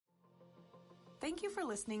Thank you for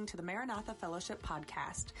listening to the Maranatha Fellowship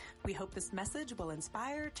podcast. We hope this message will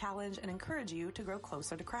inspire, challenge, and encourage you to grow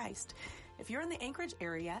closer to Christ. If you're in the Anchorage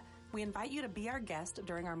area, we invite you to be our guest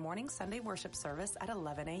during our morning Sunday worship service at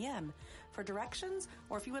 11 a.m. For directions,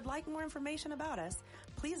 or if you would like more information about us,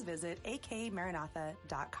 please visit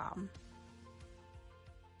akmaranatha.com.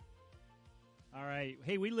 All right.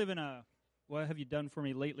 Hey, we live in a what have you done for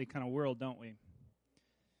me lately kind of world, don't we?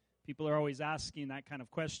 People are always asking that kind of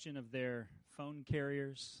question of their phone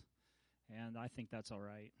carriers, and I think that's all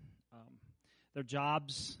right. Their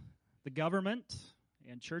jobs, the government,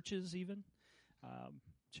 and churches even.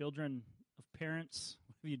 Children of parents,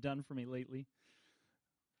 what have you done for me lately?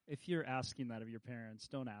 If you're asking that of your parents,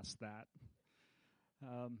 don't ask that.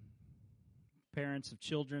 Parents of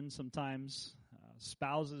children sometimes,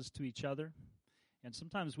 spouses to each other, and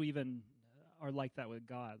sometimes we even are like that with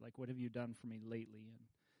God. Like, what have you done for me lately? And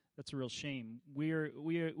that's a real shame. We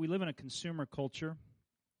live in a consumer culture,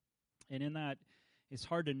 and in that, it's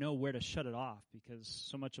hard to know where to shut it off because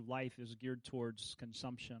so much of life is geared towards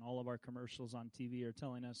consumption. All of our commercials on TV are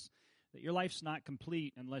telling us that your life's not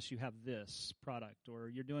complete unless you have this product or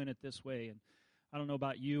you're doing it this way. And I don't know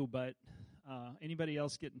about you, but anybody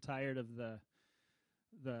else getting tired of the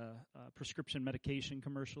prescription medication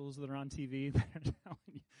commercials that are on TV? They're telling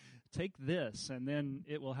you, take this, and then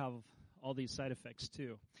it will have all these side effects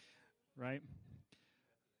too, right?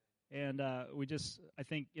 And I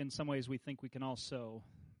think in some ways we think we can also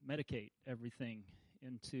medicate everything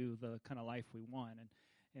into the kind of life we want.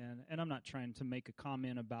 And I'm not trying to make a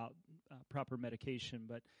comment about proper medication,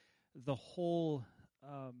 but the whole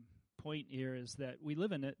point here is that we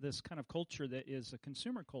live in this kind of culture that is a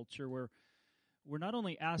consumer culture where we're not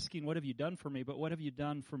only asking, what have you done for me, but what have you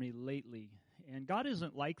done for me lately? And God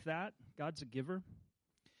isn't like that. God's a giver.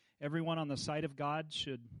 Everyone on the side of God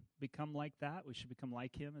should become like that. We should become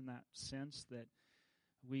like Him in that sense that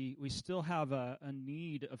we still have a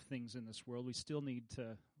need of things in this world. We still need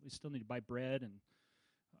to buy bread, and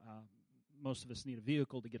most of us need a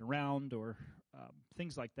vehicle to get around or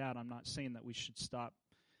things like that. I'm not saying that we should stop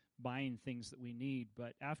buying things that we need,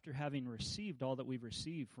 but after having received all that we've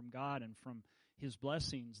received from God and from His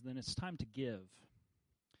blessings, then it's time to give.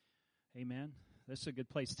 Amen. This is a good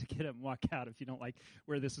place to get up and walk out if you don't like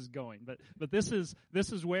where this is going. But this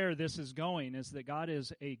is where this is going, is that God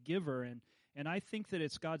is a giver, and I think that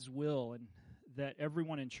it's God's will and that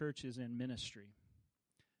everyone in church is in ministry.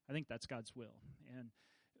 I think that's God's will. And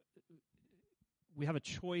we have a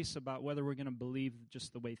choice about whether we're going to believe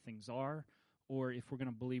just the way things are or if we're going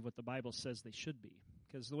to believe what the Bible says they should be.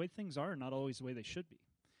 Because the way things are not always the way they should be.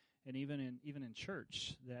 And even in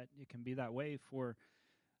church, that it can be that way for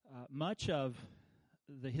much of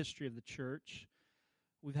the history of the church.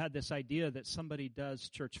 We've had this idea that somebody does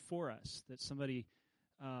church for us, that somebody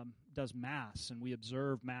does Mass, and we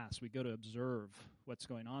observe Mass. We go to observe what's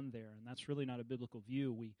going on there, and that's really not a biblical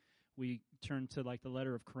view. We turn to like the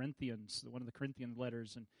letter of Corinthians, one of the Corinthian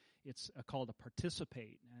letters, and it's a call to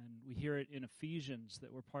participate. And we hear it in Ephesians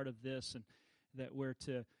that we're part of this, and that we're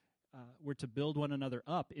to build one another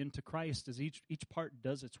up into Christ as each part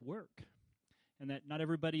does its work. And that not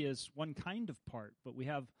everybody is one kind of part, but we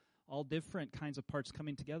have all different kinds of parts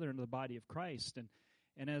coming together into the body of Christ.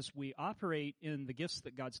 And as we operate in the gifts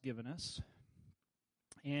that God's given us,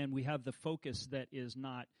 and we have the focus that is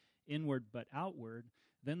not inward but outward,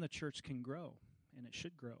 then the church can grow, and it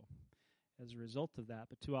should grow as a result of that.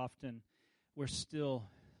 But too often, we're still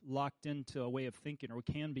locked into a way of thinking, or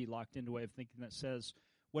we can be locked into a way of thinking that says,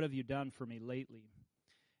 what have you done for me lately?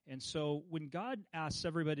 And so when God asks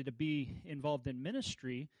everybody to be involved in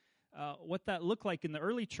ministry, what that looked like in the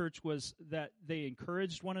early church was that they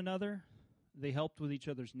encouraged one another. They helped with each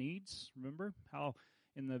other's needs. Remember how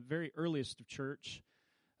in the very earliest of church,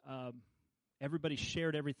 everybody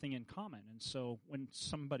shared everything in common. And so when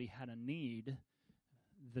somebody had a need,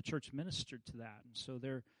 the church ministered to that. And so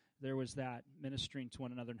there was that ministering to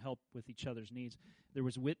one another and help with each other's needs. There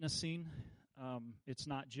was witnessing. It's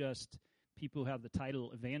not just people who have the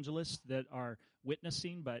title evangelist that are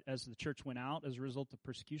witnessing, but as the church went out as a result of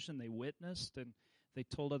persecution, they witnessed and they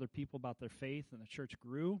told other people about their faith, and the church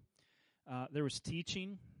grew. There was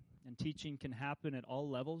teaching, and teaching can happen at all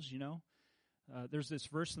levels, you know. There's this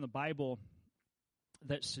verse in the Bible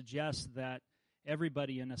that suggests that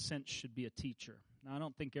everybody, in a sense, should be a teacher. Now, I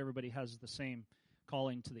don't think everybody has the same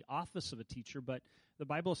calling to the office of a teacher, but the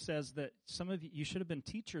Bible says that some of you should have been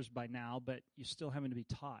teachers by now, but you're still having to be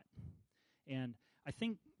taught. And I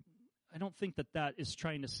don't think that is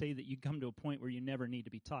trying to say that you come to a point where you never need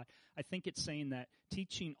to be taught. I think it's saying that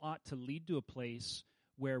teaching ought to lead to a place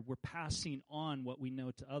where we're passing on what we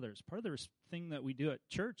know to others. Part of the thing that we do at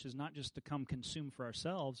church is not just to come consume for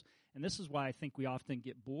ourselves, and this is why I think we often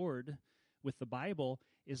get bored with the Bible,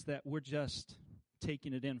 is that we're just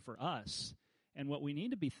taking it in for us. And what we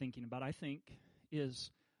need to be thinking about, I think,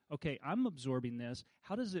 is, okay, I'm absorbing this.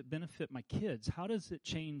 How does it benefit my kids? How does it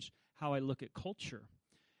change how I look at culture?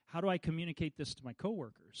 How do I communicate this to my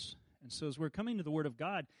coworkers? And so as we're coming to the Word of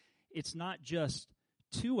God, it's not just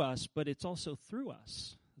to us, but it's also through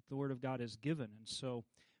us that the Word of God is given. And so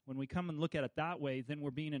when we come and look at it that way, then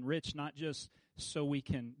we're being enriched not just so we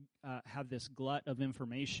can have this glut of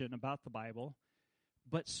information about the Bible,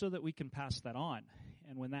 but so that we can pass that on.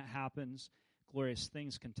 And when that happens, glorious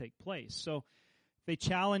things can take place. So they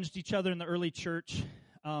challenged each other in the early church.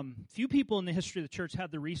 Few people in the history of the church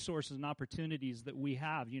had the resources and opportunities that we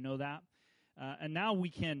have. You know that? And now we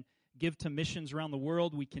can give to missions around the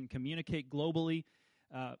world. We can communicate globally.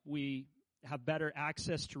 We have better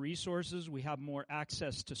access to resources. We have more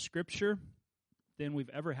access to Scripture than we've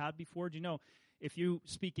ever had before. Do you know, if you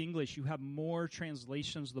speak English, you have more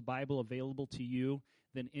translations of the Bible available to you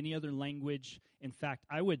than any other language. In fact,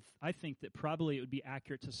 I think that probably it would be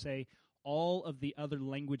accurate to say all of the other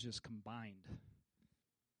languages combined.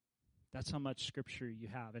 That's how much Scripture you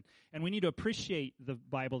have. And we need to appreciate the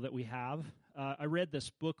Bible that we have. I read this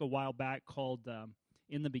book a while back called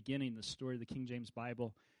In the Beginning, the Story of the King James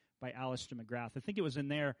Bible by Alistair McGrath. I think it was in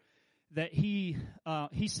there that he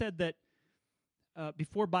said that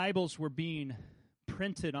before Bibles were being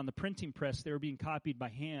printed on the printing press, they were being copied by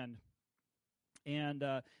hand. And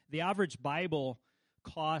the average Bible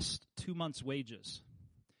cost 2 months' wages.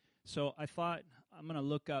 So I thought, I'm going to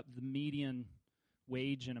look up the median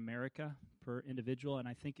wage in America per individual, and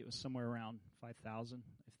I think it was somewhere around $5,000.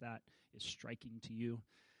 If that is striking to you,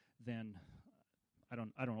 then I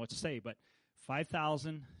don't know what to say. But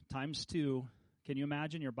 5,000 times 2. Can you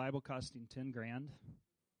imagine your Bible costing $10,000?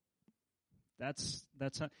 That's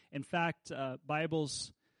in fact,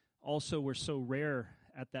 Bibles also were so rare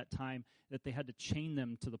at that time that they had to chain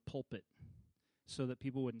them to the pulpit so that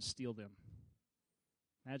people wouldn't steal them.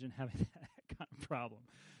 Imagine having that kind of problem.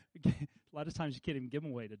 A lot of times you can't even give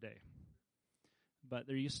them away today. But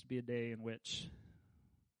there used to be a day in which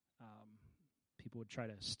people would try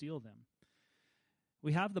to steal them.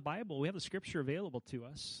 We have the Bible. We have the Scripture available to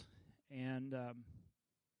us. And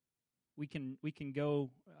we can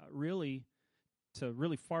go really to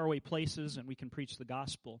really faraway places, and we can preach the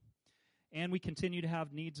gospel. And we continue to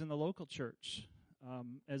have needs in the local church.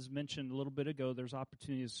 As mentioned a little bit ago, there's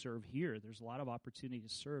opportunities to serve here. There's a lot of opportunity to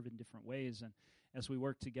serve in different ways. And as we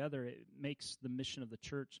work together, it makes the mission of the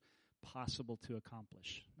church possible to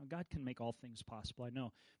accomplish. Now, God can make all things possible, I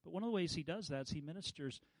know. But one of the ways He does that is He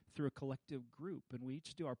ministers through a collective group, and we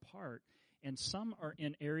each do our part. And some are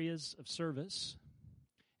in areas of service,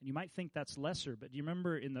 and you might think that's lesser, but do you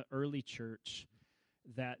remember in the early church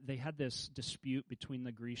that they had this dispute between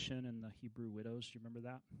the Grecian and the Hebrew widows? Do you remember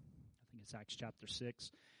that? I think it's Acts chapter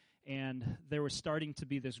 6. And there was starting to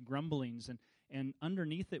be this grumblings, and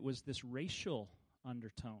underneath it was this racial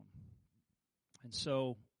undertone. And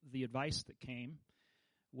so the advice that came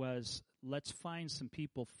was, let's find some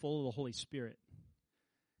people full of the Holy Spirit.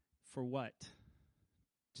 For what?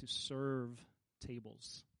 To serve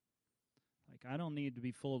tables. Like, I don't need to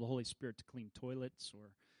be full of the Holy Spirit to clean toilets or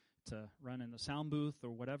to run in the sound booth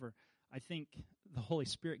or whatever. I think the Holy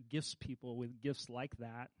Spirit gifts people with gifts like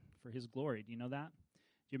that for His glory. Do you know that?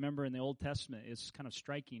 Do you remember in the Old Testament, it's kind of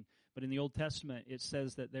striking, but in the Old Testament it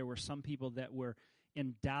says that there were some people that were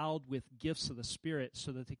endowed with gifts of the Spirit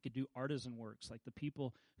so that they could do artisan works, like the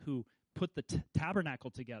people who put the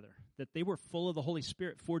tabernacle together, that they were full of the Holy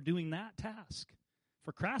Spirit for doing that task,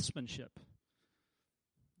 for craftsmanship.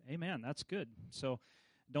 Amen, that's good. So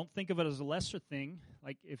don't think of it as a lesser thing.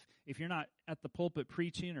 Like if you're not at the pulpit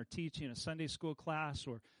preaching or teaching a Sunday school class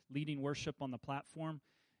or leading worship on the platform,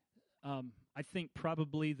 I think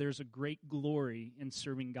probably there's a great glory in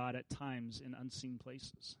serving God at times in unseen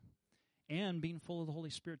places. And being full of the Holy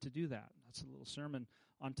Spirit to do that. That's a little sermon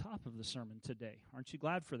on top of the sermon today. Aren't you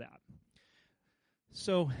glad for that?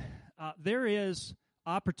 So there is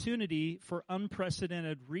opportunity for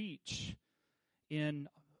unprecedented reach in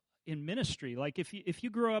ministry. Like if you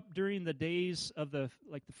grew up during the days of the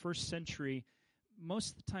first century,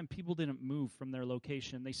 most of the time people didn't move from their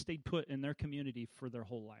location. They stayed put in their community for their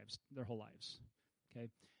whole lives. Okay?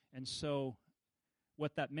 And so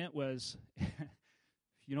what that meant was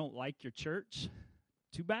if you don't like your church,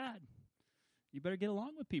 too bad. You better get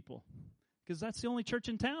along with people because that's the only church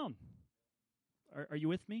in town. Are you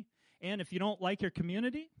with me? And if you don't like your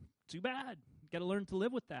community, too bad. You got to learn to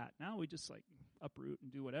live with that. Now we just uproot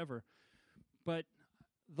and do whatever. But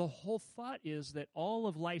the whole thought is that all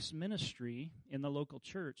of life's ministry in the local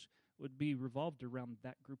church would be revolved around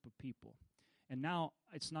that group of people. And now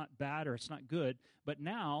it's not bad or it's not good, but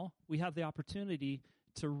now we have the opportunity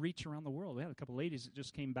to reach around the world. We have a couple ladies that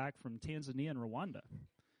just came back from Tanzania and Rwanda.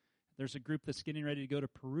 There's a group that's getting ready to go to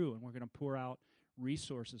Peru, and we're going to pour out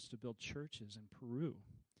resources to build churches in Peru.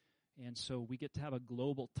 And so we get to have a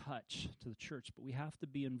global touch to the church, but we have to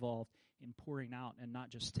be involved in pouring out and not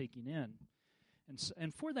just taking in.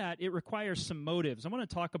 And for that, it requires some motives. I want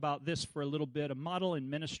to talk about this for a little bit, a model in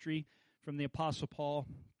ministry from the Apostle Paul.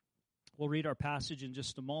 We'll read our passage in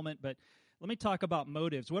just a moment, but let me talk about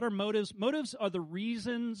motives. What are motives? Motives are the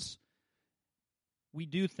reasons we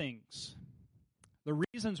do things. The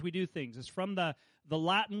reasons we do things. It's from the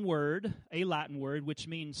Latin word, a Latin word, which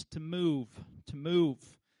means to move, to move.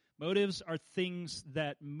 Motives are things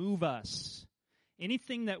that move us.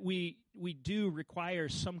 Anything that we do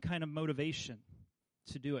requires some kind of motivation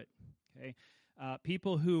to do it. Okay,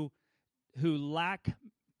 people who lack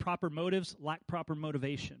proper motives lack proper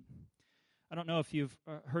motivation. I don't know if you've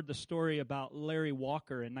heard the story about Larry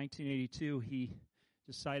Walker. In 1982, he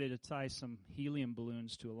decided to tie some helium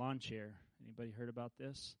balloons to a lawn chair. Anybody heard about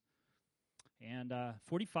this? And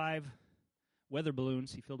 45 weather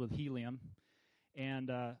balloons he filled with helium.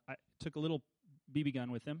 And I took a little BB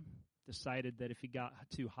gun with him, decided that if he got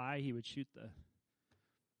too high, he would shoot the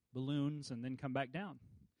balloons and then come back down.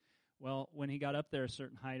 Well, when he got up there a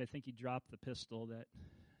certain height, I think he dropped the pistol that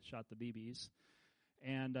shot the BBs.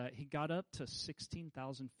 And he got up to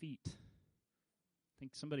 16,000 feet. I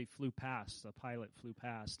think somebody flew past, a pilot flew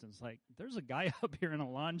past, and was like, there's a guy up here in a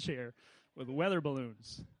lawn chair with weather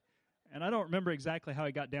balloons. And I don't remember exactly how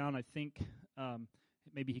he got down. I think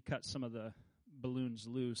maybe he cut some of the balloons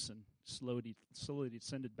loose and slowly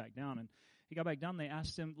descended back down. And he got back down, they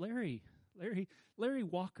asked him, Larry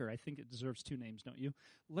Walker, I think it deserves two names, don't you?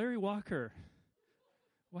 Larry Walker,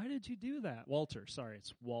 why did you do that? Walter, sorry,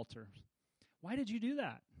 it's Walter. Why did you do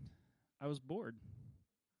that? I was bored.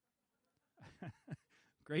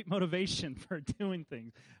 Great motivation for doing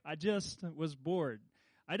things. I just was bored.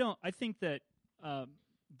 I think that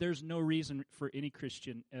there's no reason for any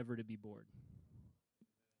Christian ever to be bored.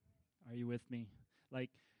 Are you with me?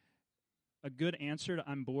 Like, a good answer to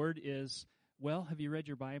I'm bored is, well, have you read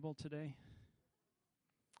your Bible today?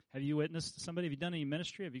 Have you witnessed somebody? Have you done any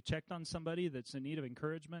ministry? Have you checked on somebody that's in need of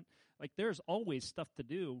encouragement? Like, there's always stuff to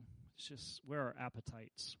do. It's just, where are our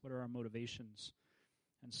appetites? What are our motivations?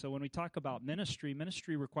 And so when we talk about ministry,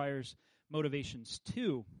 ministry requires motivations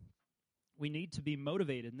too. We need to be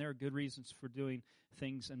motivated, and there are good reasons for doing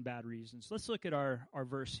things and bad reasons. Let's look at our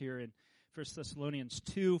verse here in 1 Thessalonians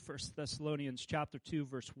 2, 1 Thessalonians chapter 2,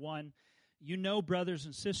 verse 1. You know, brothers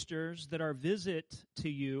and sisters, that our visit to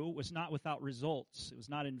you was not without results. It was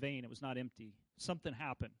not in vain. It was not empty. Something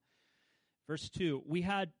happened. Verse 2, we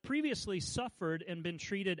had previously suffered and been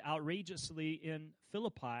treated outrageously in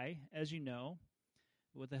Philippi, as you know.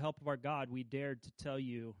 With the help of our God, we dared to tell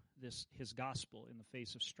you his gospel in the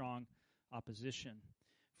face of strong opposition.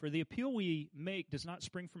 For the appeal we make does not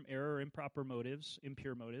spring from error or improper motives,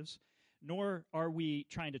 impure motives, nor are we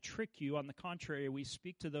trying to trick you. On the contrary, we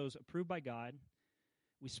speak to those approved by God.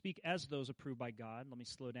 We speak as those approved by God. Let me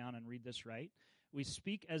slow down and read this right. We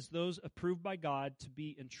speak as those approved by God to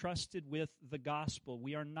be entrusted with the gospel.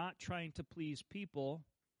 We are not trying to please people,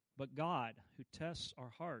 but God, who tests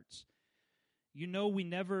our hearts. You know, we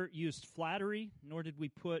never used flattery, nor did we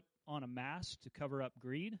put on a mask to cover up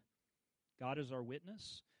greed. God is our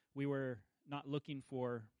witness. We were not looking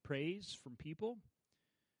for praise from people,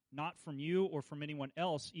 not from you or from anyone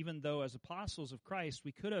else, even though as apostles of Christ,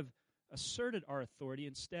 we could have asserted our authority.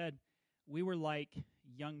 Instead, we were like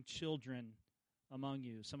young children among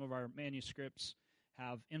you. Some of our manuscripts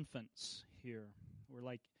have infants here. We're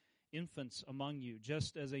like infants among you.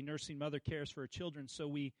 Just as a nursing mother cares for her children, so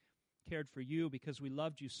we cared for you because we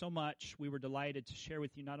loved you so much. We were delighted to share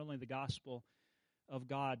with you not only the gospel of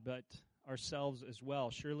God, but ourselves as well.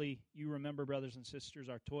 Surely you remember, brothers and sisters,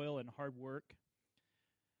 our toil and hard work.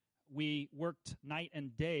 We worked night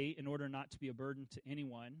and day in order not to be a burden to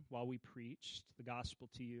anyone while we preached the gospel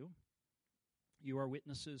to you. You are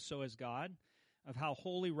witnesses, so is God, of how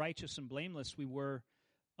holy, righteous, and blameless we were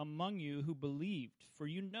among you who believed. For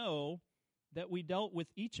you know that we dealt with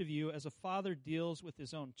each of you as a father deals with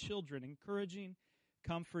his own children, encouraging,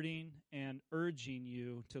 comforting, and urging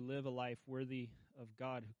you to live a life worthy of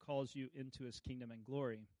God who calls you into his kingdom and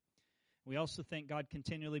glory. We also thank God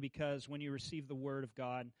continually because when you received the word of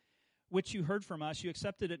God, which you heard from us, you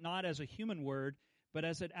accepted it not as a human word, but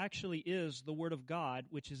as it actually is the word of God,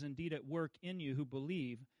 which is indeed at work in you who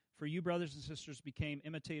believe. For you, brothers and sisters, became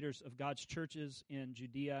imitators of God's churches in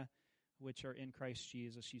Judea, which are in Christ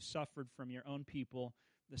Jesus. You suffered from your own people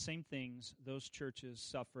the same things those churches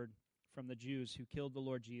suffered from the Jews who killed the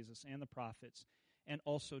Lord Jesus and the prophets and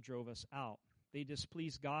also drove us out. They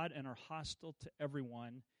displease God and are hostile to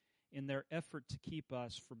everyone in their effort to keep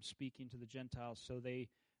us from speaking to the Gentiles so they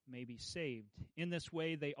may be saved. In this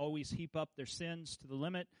way, they always heap up their sins to the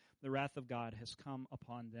limit. The wrath of God has come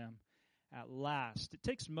upon them at last. It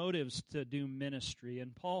takes motives to do ministry,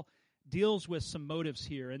 and Paul deals with some motives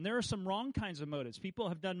here. And there are some wrong kinds of motives. People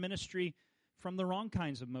have done ministry from the wrong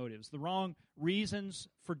kinds of motives, the wrong reasons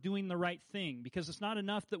for doing the right thing. Because it's not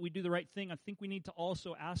enough that we do the right thing. I think we need to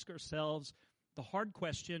also ask ourselves the hard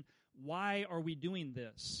question, why are we doing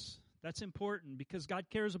this? That's important because God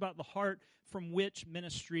cares about the heart from which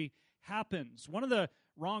ministry happens. One of the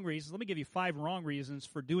wrong reasons, let me give you 5 wrong reasons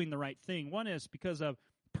for doing the right thing. One is because of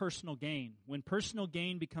personal gain. When personal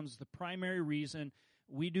gain becomes the primary reason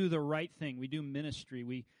we do the right thing, we do ministry,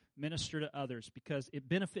 we minister to others because it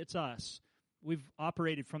benefits us, we've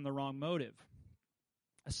operated from the wrong motive.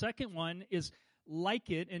 A second one is like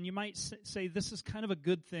it, and you might say this is kind of a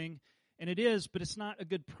good thing, and it is, but it's not a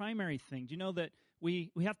good primary thing. Do you know that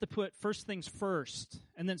we have to put first things first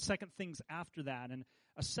and then second things after that? And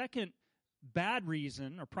a second bad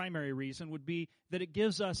reason or primary reason would be that it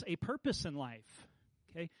gives us a purpose in life.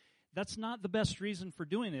 Okay? That's not the best reason for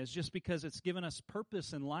doing this, just because it's given us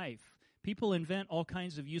purpose in life. People invent all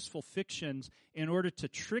kinds of useful fictions in order to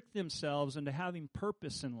trick themselves into having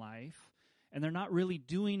purpose in life, and they're not really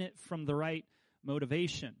doing it from the right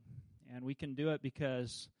motivation. And we can do it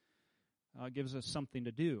because it gives us something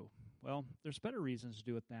to do. Well, there's better reasons to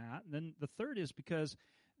do it that. And then the third is because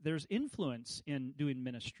there's influence in doing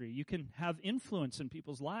ministry. You can have influence in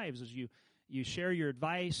people's lives as you share your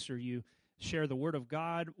advice or you share the Word of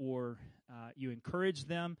God or you encourage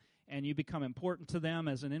them and you become important to them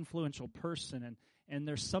as an influential person. And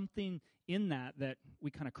there's something in that we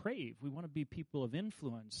kind of crave. We want to be people of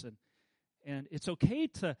influence. And it's okay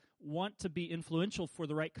to want to be influential for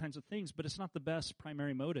the right kinds of things, but it's not the best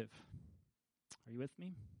primary motive. Are you with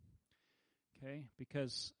me? Okay,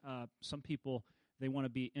 because some people, they want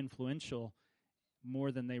to be influential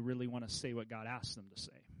more than they really want to say what God asks them to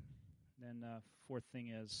say. Then fourth thing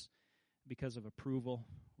is because of approval.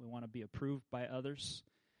 We want to be approved by others.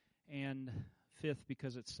 And fifth,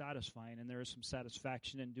 because it's satisfying, and there is some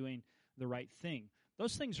satisfaction in doing the right thing.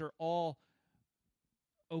 Those things are all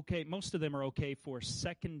okay. Most of them are okay for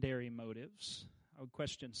secondary motives. I would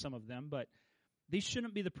question some of them, but these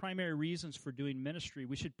shouldn't be the primary reasons for doing ministry.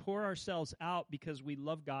 We should pour ourselves out because we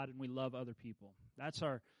love God and we love other people. That's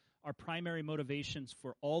our primary motivations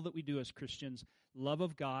for all that we do as Christians. Love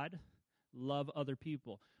of God, love other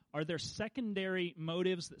people. Are there secondary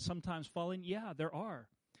motives that sometimes fall in? Yeah, there are.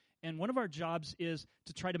 And one of our jobs is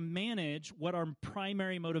to try to manage what our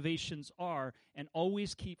primary motivations are and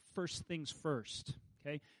always keep first things first.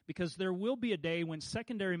 Okay? Because there will be a day when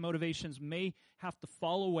secondary motivations may have to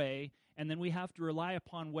fall away, and then we have to rely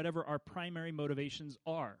upon whatever our primary motivations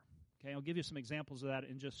are. Okay, I'll give you some examples of that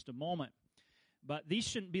in just a moment. But these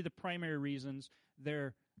shouldn't be the primary reasons.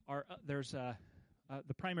 The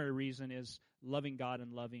primary reason is loving God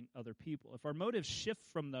and loving other people. If our motives shift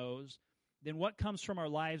from those, then what comes from our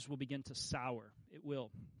lives will begin to sour. It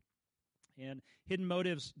will. And hidden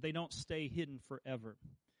motives, they don't stay hidden forever.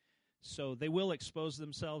 So they will expose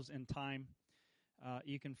themselves in time.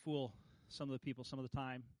 You can fool some of the people some of the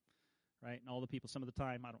time, right? And all the people some of the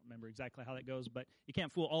time. I don't remember exactly how that goes, but you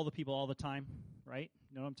can't fool all the people all the time, right?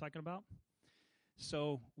 You know what I'm talking about?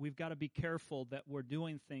 So we've got to be careful that we're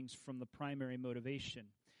doing things from the primary motivation.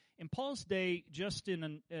 In Paul's day, just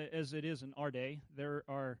as it is in our day, there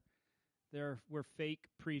were fake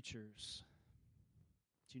preachers.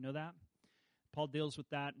 Do you know that? Paul deals with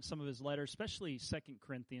that in some of his letters, especially 2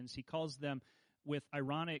 Corinthians. He calls them, with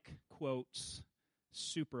ironic quotes,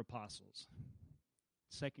 super apostles.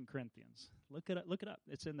 2 Corinthians. Look it up.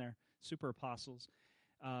 It's in there. Super apostles.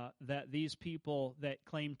 That these people that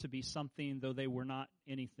claimed to be something, though they were not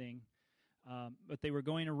anything, but they were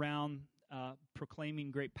going around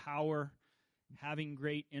proclaiming great power, having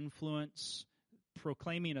great influence,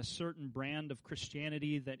 proclaiming a certain brand of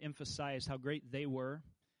Christianity that emphasized how great they were.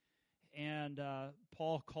 And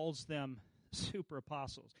Paul calls them super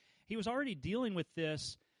apostles. He was already dealing with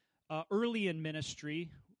this early in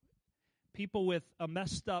ministry. People with a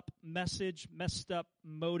messed up message, messed up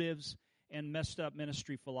motives, and messed up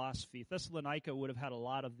ministry philosophy. Thessalonica would have had a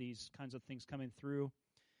lot of these kinds of things coming through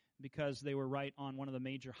because they were right on one of the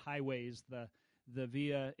major highways, the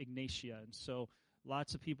Via Ignatia. And so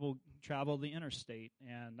lots of people traveled the interstate,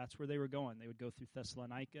 and that's where they were going. They would go through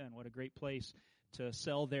Thessalonica, and what a great place to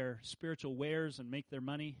sell their spiritual wares and make their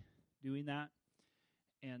money doing that.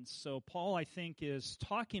 And so Paul, I think, is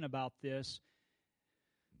talking about this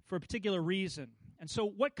for a particular reason. And so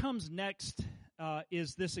what comes next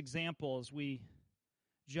is this example, as we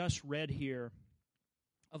just read here,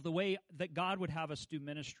 of the way that God would have us do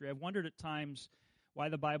ministry. I've wondered at times why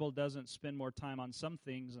the Bible doesn't spend more time on some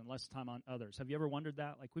things and less time on others. Have you ever wondered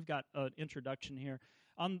that? Like, we've got an introduction here.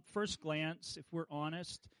 On first glance, if we're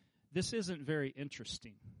honest, this isn't very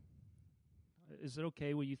interesting. Is it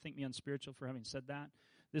okay? Will you think me unspiritual for having said that?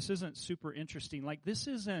 This isn't super interesting. Like, this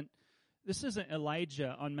isn't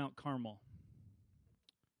Elijah on Mount Carmel.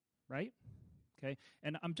 Right? Okay?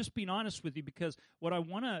 And I'm just being honest with you, because what I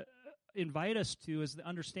want to invite us to is the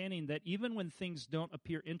understanding that even when things don't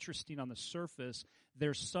appear interesting on the surface,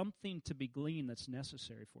 there's something to be gleaned that's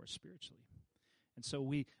necessary for us spiritually. And so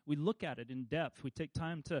we look at it in depth. We take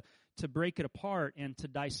time to break it apart and to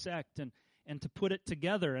dissect and to put it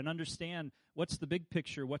together and understand what's the big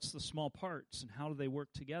picture, what's the small parts, and how do they work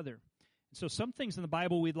together. And so some things in the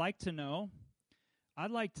Bible we'd like to know.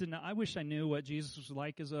 I'd like to know. I wish I knew what Jesus was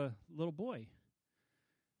like as a little boy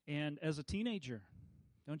and as a teenager.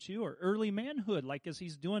 Don't you? Or early manhood, like as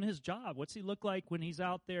he's doing his job. What's he look like when he's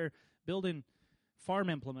out there building farm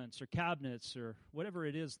implements or cabinets or whatever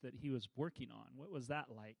it is that he was working on? What was that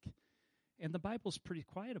like? And the Bible's pretty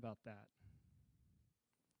quiet about that.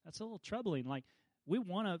 That's a little troubling. Like, we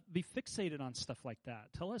want to be fixated on stuff like that.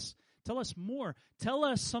 Tell us more. Tell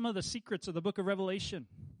us some of the secrets of the book of Revelation.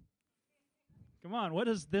 Come on, what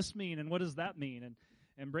does this mean and what does that mean?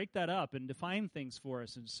 And break that up and define things for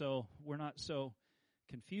us, and so we're not so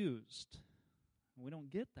confused. We don't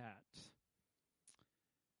get that.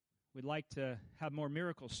 We'd like to have more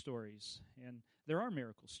miracle stories, and there are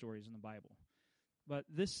miracle stories in the Bible. But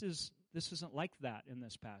this isn't like that in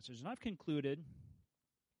this passage. And I've concluded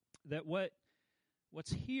that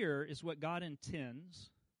what's here is what God intends,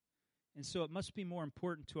 and so it must be more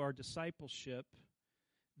important to our discipleship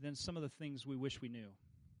than some of the things we wish we knew.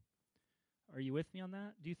 Are you with me on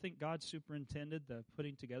that? Do you think God superintended the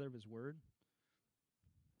putting together of His Word?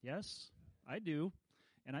 Yes, I do.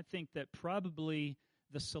 And I think that probably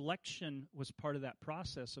the selection was part of that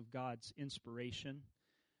process of God's inspiration,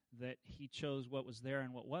 that He chose what was there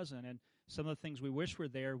and what wasn't. And some of the things we wish were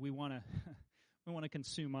there, we want to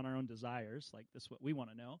consume on our own desires, like this is what we want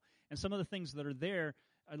to know. And some of the things that are there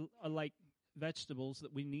are like vegetables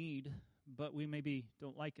that we need, but we maybe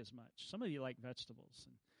don't like as much. Some of you like vegetables,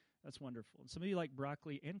 and that's wonderful. And some of you like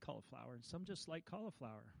broccoli and cauliflower, and some just like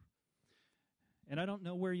cauliflower. And I don't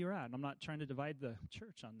know where you're at. I'm not trying to divide the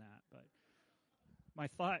church on that, but my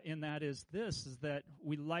thought in that is this, is that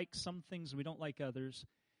we like some things, we don't like others.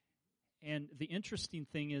 And the interesting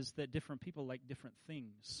thing is that different people like different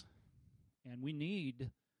things. And we need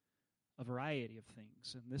a variety of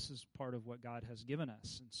things. And this is part of what God has given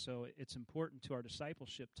us. And so it's important to our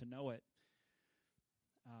discipleship to know it.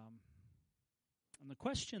 And the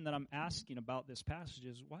question that I'm asking about this passage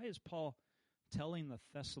is, why is Paul telling the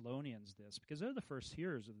Thessalonians this? Because they're the first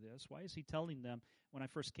hearers of this. Why is he telling them, when I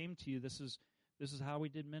first came to you, this is how we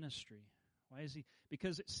did ministry? Why is he?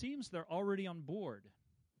 Because it seems they're already on board.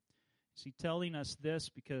 Is he telling us this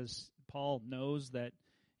because Paul knows that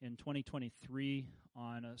in 2023,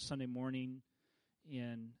 on a Sunday morning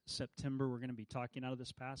in September, we're going to be talking out of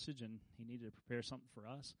this passage, and he needed to prepare something for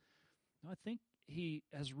us? No, I think he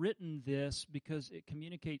has written this because it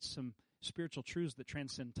communicates some spiritual truths that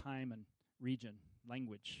transcend time and region,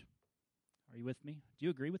 language. Are you with me? Do you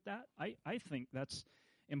agree with that? I think that's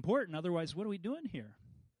important. Otherwise, what are we doing here?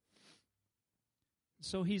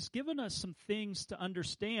 So he's given us some things to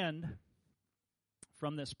understand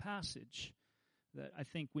from this passage that I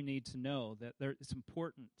think we need to know, that it's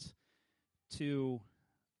important to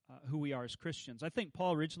who we are as Christians. I think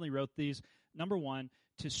Paul originally wrote these, number one,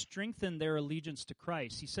 to strengthen their allegiance to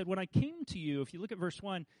Christ. He said, when I came to you, if you look at verse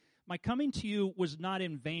 1, my coming to you was not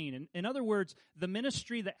in vain. In other words, the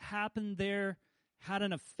ministry that happened there had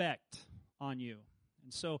an effect on you.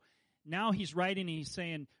 And so now he's writing and he's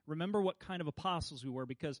saying, remember what kind of apostles we were,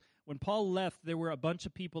 because when Paul left, there were a bunch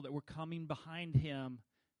of people that were coming behind him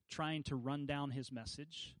trying to run down his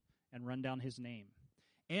message and run down his name.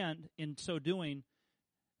 And in so doing,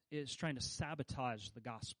 is trying to sabotage the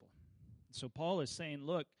gospel. So Paul is saying,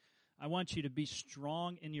 look, I want you to be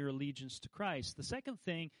strong in your allegiance to Christ. The second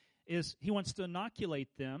thing is he wants to inoculate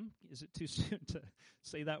them. Is it too soon to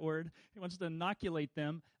say that word? He wants to inoculate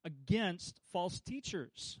them against false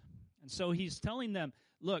teachers. And so he's telling them,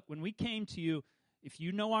 look, when we came to you, if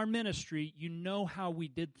you know our ministry, you know how we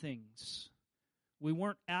did things. We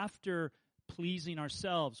weren't after pleasing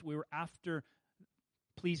ourselves. We were after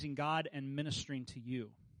pleasing God and ministering to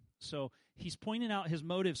you. So he's pointing out his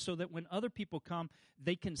motives so that when other people come,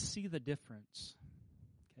 they can see the difference.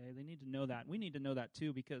 Okay, they need to know that. We need to know that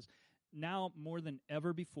too, because now more than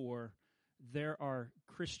ever before, there are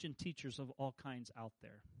Christian teachers of all kinds out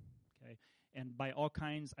there. Okay, and by all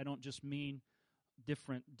kinds, I don't just mean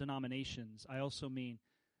different denominations. I also mean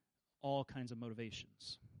all kinds of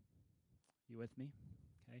motivations. You with me?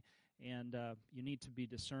 Okay, and you need to be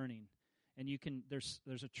discerning. And you can, there's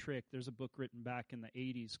a trick. There's a book written back in the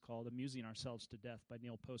 80s called Amusing Ourselves to Death by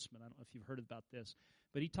Neil Postman. I don't know if you've heard about this.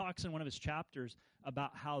 But he talks in one of his chapters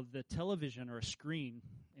about how the television or a screen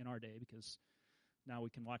in our day, because now we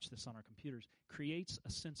can watch this on our computers, creates a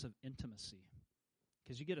sense of intimacy.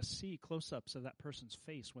 Because you get to see close-ups of that person's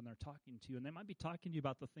face when they're talking to you. And they might be talking to you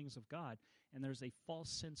about the things of God. And there's a false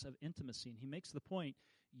sense of intimacy. And he makes the point,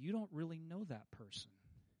 you don't really know that person.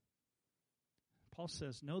 Paul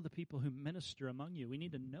says, know the people who minister among you. We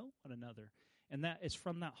need to know one another. And that it's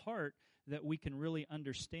from that heart that we can really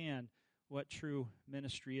understand what true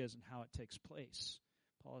ministry is and how it takes place.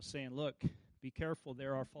 Paul is saying, look, be careful.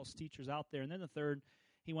 There are false teachers out there. And then the third,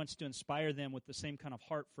 he wants to inspire them with the same kind of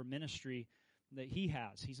heart for ministry that he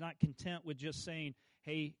has. He's not content with just saying,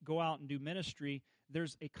 hey, go out and do ministry.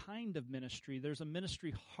 There's a kind of ministry. There's a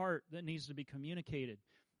ministry heart that needs to be communicated.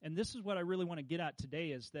 And this is what I really want to get at today,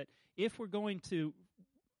 is that if we're going to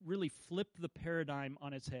really flip the paradigm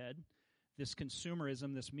on its head, this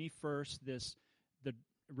consumerism, this me first,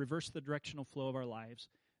 reverse the directional flow of our lives,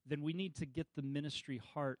 then we need to get the ministry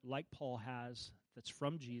heart like Paul has, that's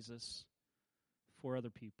from Jesus, for other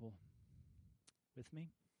people. With me?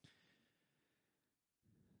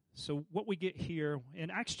 So what we get here, in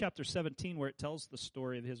Acts chapter 17, where it tells the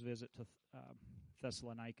story of his visit to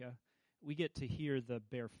Thessalonica, we get to hear the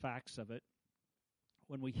bare facts of it.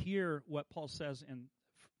 When we hear what Paul says in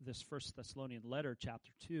this First Thessalonian letter,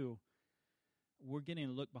 chapter 2, we're getting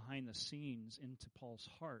a look behind the scenes into Paul's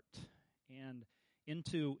heart and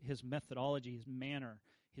into his methodology, his manner,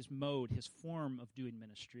 his mode, his form of doing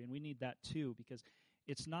ministry. And we need that too, because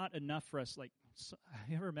it's not enough for us. Like, have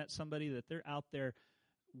you ever met somebody that they're out there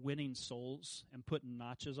winning souls and putting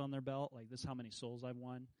notches on their belt? Like, this is how many souls I've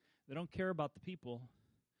won. They don't care about the people.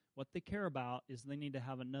 What they care about is they need to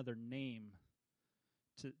have another name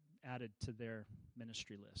added to their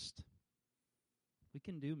ministry list. We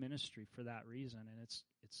can do ministry for that reason, and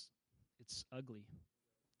it's ugly.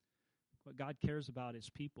 What God cares about is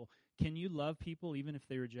people. Can you love people even if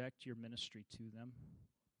they reject your ministry to them?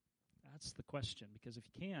 That's the question, because if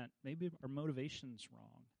you can't, maybe our motivation's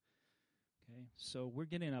wrong. Okay, so we're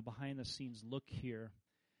getting a behind-the-scenes look here.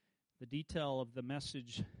 The detail of the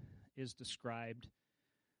message is described.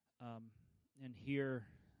 And here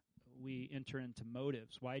we enter into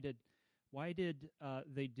motives. Why did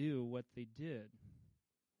they do what they did?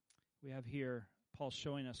 We have here Paul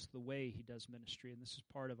showing us the way he does ministry, and this is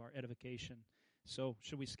part of our edification. So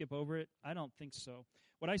should we skip over it? I don't think so.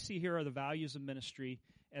 What I see here are the values of ministry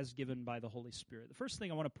as given by the Holy Spirit. The first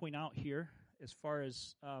thing I want to point out here, as far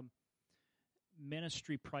as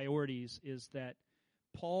ministry priorities, is that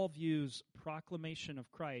Paul views proclamation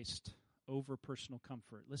of Christ over personal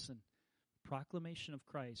comfort. Listen, proclamation of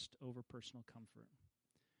Christ over personal comfort.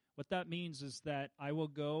 What that means is that I will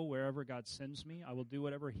go wherever God sends me. I will do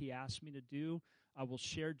whatever he asks me to do. I will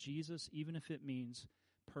share Jesus, even if it means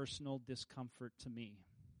personal discomfort to me.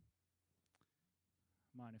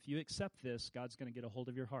 Come on, if you accept this, God's going to get a hold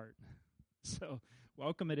of your heart. So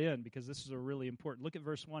welcome it in, because this is a really important. Look at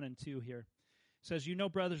verse 1 and 2 here. It says, you know,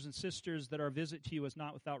 brothers and sisters, that our visit to you was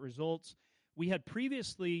not without results. We had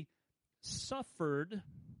previously suffered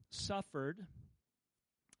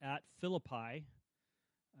at Philippi,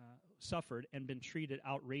 suffered and been treated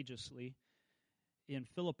outrageously in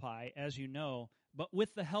Philippi, as you know. But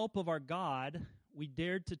with the help of our God, we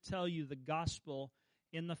dared to tell you the gospel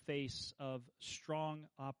in the face of strong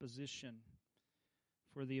opposition.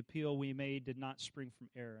 For the appeal we made did not spring from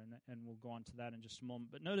error, and we'll go on to that in just a moment.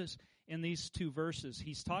 But notice in these two verses,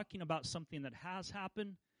 he's talking about something that has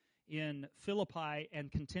happened in Philippi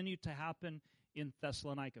and continued to happen in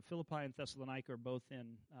Thessalonica. Philippi and Thessalonica are both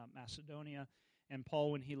in Macedonia. And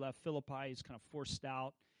Paul, when he left Philippi, he's kind of forced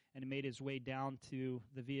out, and he made his way down to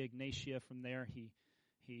the Via Egnatia. From there,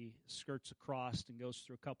 he skirts across and goes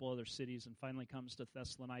through a couple other cities and finally comes to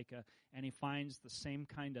Thessalonica, and he finds the same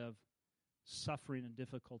kind of suffering and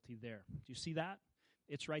difficulty there. Do you see that?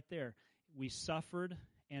 It's right there. We suffered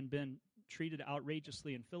and been treated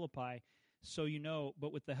outrageously in Philippi, so you know,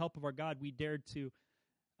 but with the help of our God, we dared to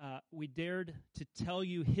we dared to tell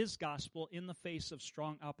you his gospel in the face of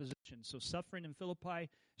strong opposition. So suffering in Philippi,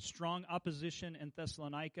 strong opposition in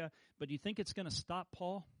Thessalonica. But do you think it's going to stop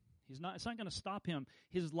Paul? It's not going to stop him.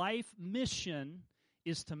 His life mission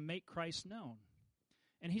is to make Christ known.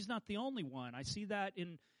 And he's not the only one. I see that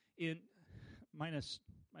in minus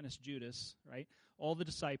Judas, right? All the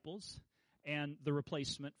disciples and the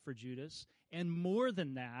replacement for Judas. And more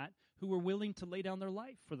than that, who were willing to lay down their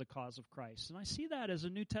life for the cause of Christ. And I see that as a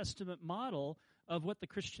New Testament model of what the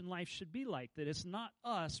Christian life should be like, that it's not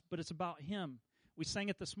us, but it's about him. We sang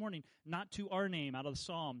it this morning, not to our name out of the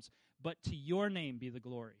Psalms, but to your name be the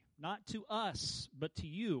glory. Not to us, but to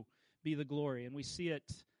you be the glory. And we see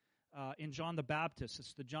it in John the Baptist.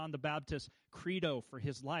 It's the John the Baptist credo for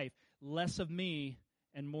his life. Less of me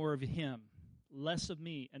and more of him. Less of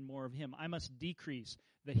me and more of him. I must decrease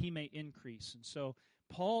that he may increase. And so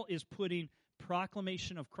Paul is putting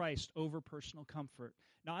proclamation of Christ over personal comfort.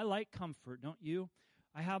 Now, I like comfort, don't you?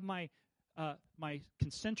 I have my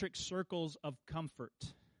concentric circles of comfort.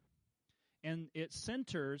 And the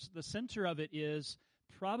center of it is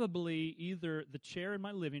probably either the chair in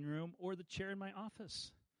my living room or the chair in my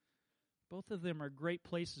office. Both of them are great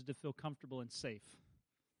places to feel comfortable and safe.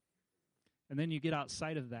 And then you get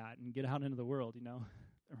outside of that and get out into the world, Remember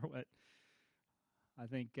what I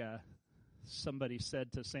think somebody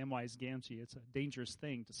said to Samwise Gamgee, it's a dangerous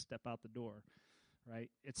thing to step out the door, right?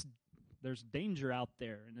 There's danger out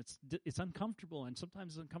there, and it's uncomfortable, and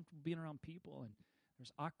sometimes it's uncomfortable being around people, and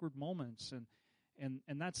there's awkward moments, and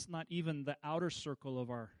that's not even the outer circle of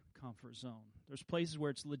our comfort zone. There's places where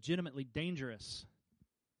it's legitimately dangerous,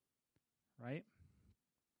 right?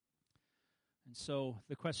 And so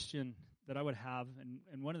the question that I would have,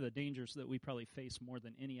 and one of the dangers that we probably face more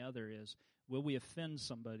than any other is, will we offend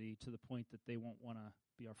somebody to the point that they won't want to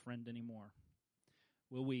be our friend anymore?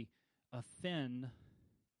 Will we offend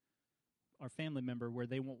our family member where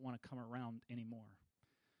they won't want to come around anymore?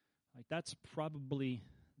 Like that's probably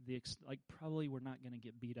probably we're not going to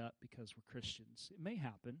get beat up because we're Christians. It may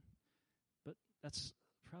happen, but that's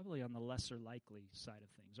probably on the lesser likely side of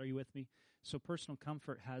things. Are you with me? So personal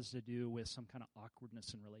comfort has to do with some kind of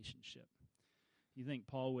awkwardness in relationship. You think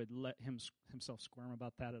Paul would let himself squirm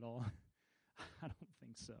about that at all? I don't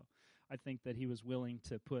think so. I think that he was willing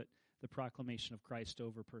to put the proclamation of Christ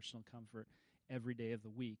over personal comfort every day of the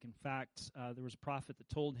week. In fact, there was a prophet that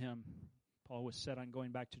told him, Paul was set on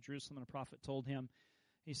going back to Jerusalem, and a prophet told him,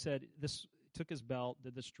 he said, took his belt,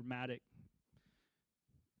 did this dramatic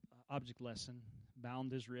object lesson,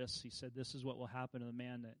 bound his wrists. He said, this is what will happen to the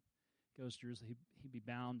man that goes to Jerusalem. He'd be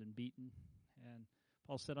bound and beaten. And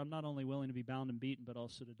Paul said, I'm not only willing to be bound and beaten, but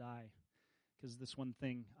also to die. Because this one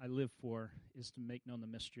thing I live for is to make known the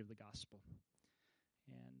mystery of the gospel.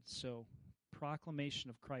 And so,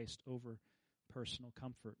 proclamation of Christ over personal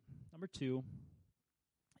comfort. Number 2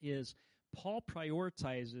 is Paul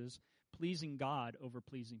prioritizes pleasing God over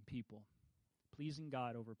pleasing people. Pleasing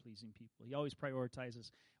God over pleasing people. He always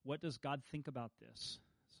prioritizes, what does God think about this?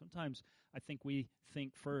 Sometimes I think we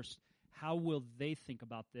think first, how will they think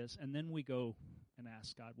about this? And then we go and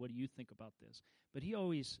ask God, what do you think about this? But he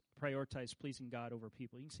always prioritized pleasing God over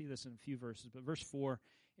people. You can see this in a few verses, but verse 4,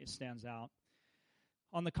 it stands out.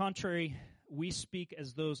 On the contrary, we speak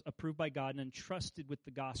as those approved by God and entrusted with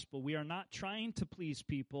the gospel. We are not trying to please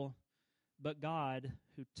people, but God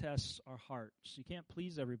who tests our hearts. You can't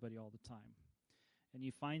please everybody all the time. And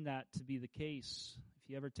you find that to be the case. If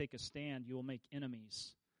you ever take a stand, you will make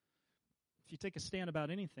enemies. If you take a stand about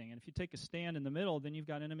anything, and if you take a stand in the middle, then you've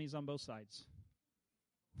got enemies on both sides.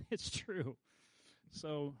 It's true.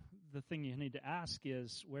 So the thing you need to ask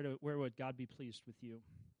is, where would God be pleased with you?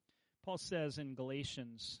 Paul says in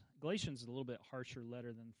Galatians is a little bit harsher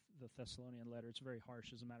letter than the Thessalonian letter. It's very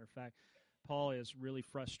harsh, as a matter of fact. Paul is really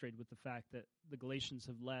frustrated with the fact that the Galatians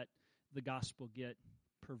have let the gospel get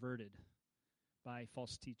perverted by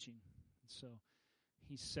false teaching. So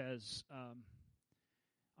he says,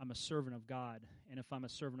 I'm a servant of God, and if I'm a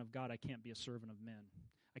servant of God, I can't be a servant of men.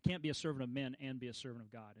 I can't be a servant of men and be a servant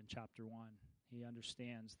of God in chapter 1. He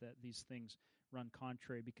understands that these things run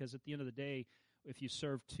contrary, because at the end of the day, if you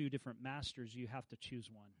serve two different masters, you have to choose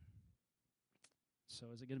one. So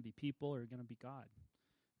is it going to be people or going to be God?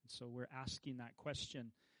 And so we're asking that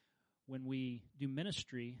question when we do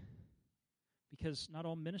ministry, because not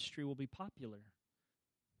all ministry will be popular.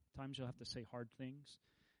 At times you'll have to say hard things.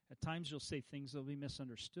 At times you'll say things that will be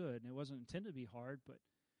misunderstood, and it wasn't intended to be hard.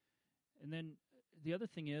 And then the other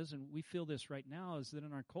thing is, and we feel this right now, is that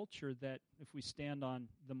in our culture that if we stand on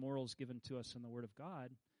the morals given to us in the Word of God,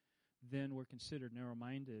 then we're considered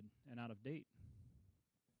narrow-minded and out of date.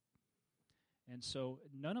 And so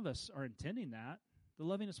none of us are intending that. The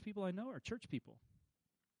lovingest people I know are church people.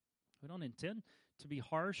 We don't intend to be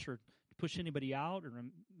harsh or to push anybody out or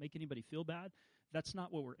make anybody feel bad. That's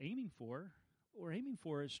not what we're aiming for. What we're aiming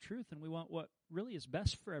for is truth, and we want what really is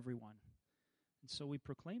best for everyone. And so we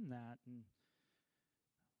proclaim that, and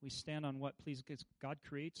we stand on what God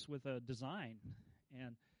creates with a design.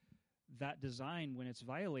 And that design, when it's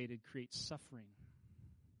violated, creates suffering.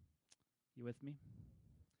 You with me?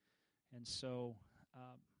 And so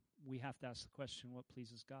we have to ask the question, what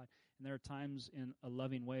pleases God? And there are times in a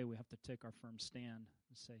loving way we have to take our firm stand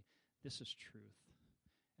and say, this is truth.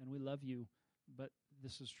 And we love you, but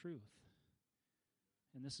this is truth.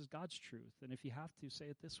 And this is God's truth. And if you have to, say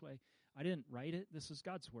it this way, I didn't write it, this is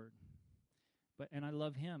God's word. And I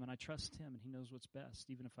love him, and I trust him, and he knows what's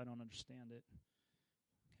best, even if I don't understand it.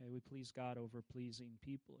 Okay, we please God over pleasing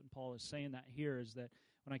people. And Paul is saying that here is that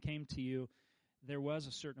when I came to you, there was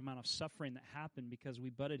a certain amount of suffering that happened because we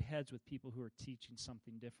butted heads with people who were teaching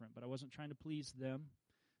something different. But I wasn't trying to please them.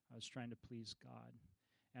 I was trying to please God.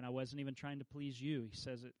 And I wasn't even trying to please you. He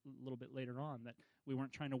says it a little bit later on, that we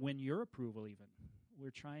weren't trying to win your approval even. We're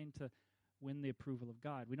trying to win the approval of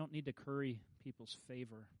God. We don't need to curry people's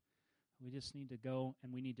favor. We just need to go,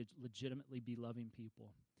 and we need to legitimately be loving people.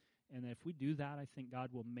 And if we do that, I think God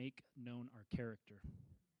will make known our character.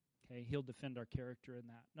 Okay, he'll defend our character in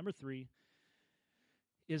that. Number 3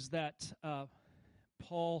 is that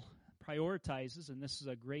Paul prioritizes, and this is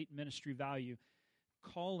a great ministry value,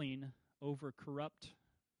 calling over corrupt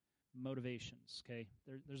motivations. Okay,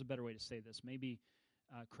 there's a better way to say this. Maybe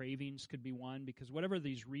cravings could be one, because whatever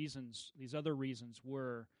these reasons, these other reasons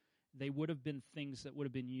were, they would have been things that would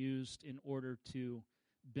have been used in order to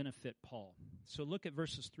benefit Paul. So look at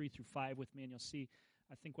verses 3 through 5 with me, and you'll see,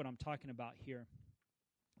 I think, what I'm talking about here.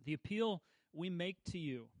 The appeal we make to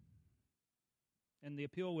you, and the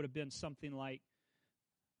appeal would have been something like,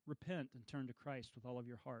 repent and turn to Christ with all of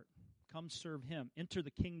your heart. Come serve him. Enter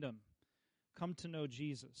the kingdom. Come to know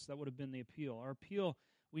Jesus. That would have been the appeal. Our appeal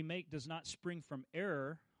we make does not spring from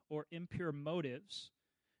error or impure motives,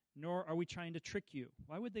 nor are we trying to trick you.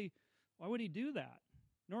 Why would he do that?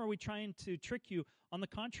 Nor are we trying to trick you. On the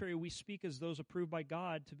contrary, we speak as those approved by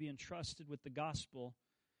God to be entrusted with the gospel.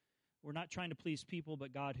 We're not trying to please people,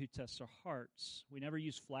 but God who tests our hearts. We never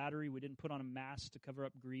use flattery. We didn't put on a mask to cover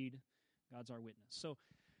up greed. God's our witness. So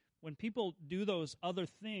when people do those other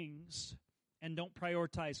things and don't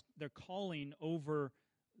prioritize their calling over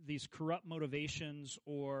these corrupt motivations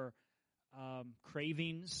or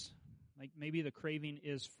cravings, like maybe the craving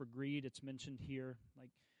is for greed, it's mentioned here, like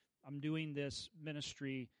I'm doing this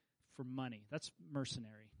ministry for money. That's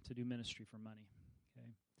mercenary, to do ministry for money.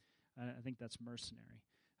 Okay, I think that's mercenary.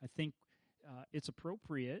 I think it's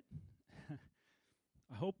appropriate.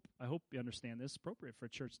 I hope you understand this. It's appropriate for a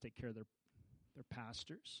church to take care of their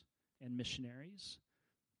pastors and missionaries,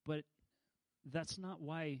 but that's not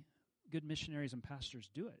why good missionaries and pastors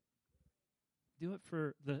do it. Do it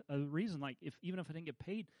for a reason. Like even if I didn't get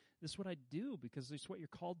paid, this is what I do because it's what you're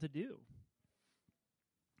called to do.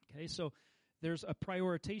 Okay, so there's a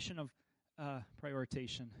prioritization of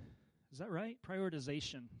prioritization. Is that right?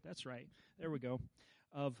 Prioritization. That's right. There we go.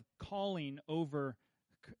 Of calling over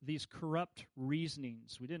these corrupt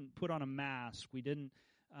reasonings. We didn't put on a mask. We didn't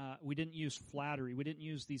use flattery. We didn't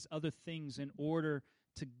use these other things in order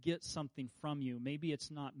to get something from you. Maybe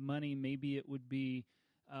it's not money. Maybe it would be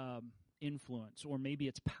influence, or maybe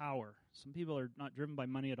it's power. Some people are not driven by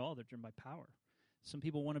money at all. They're driven by power. Some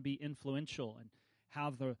people want to be influential and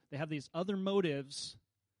they have these other motives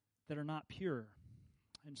that are not pure.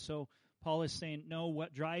 And so Paul is saying, no,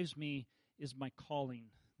 what drives me is my calling.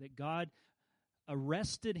 That God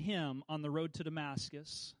arrested him on the road to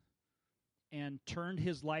Damascus and turned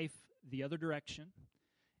his life the other direction,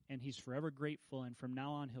 and he's forever grateful, and from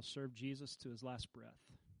now on he'll serve Jesus to his last breath.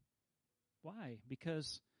 Why?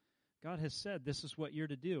 Because God has said this is what you're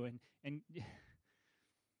to do. And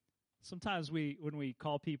sometimes when we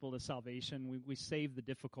call people to salvation, we save the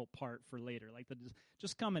difficult part for later. Like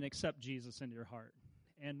just come and accept Jesus into your heart.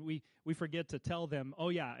 And we forget to tell them, oh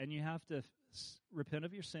yeah, and you have to repent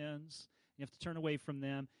of your sins, you have to turn away from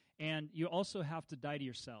them, and you also have to die to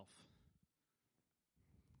yourself.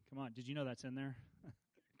 Come on, did you know that's in there?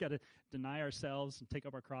 Got to deny ourselves and take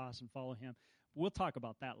up our cross and follow him. We'll talk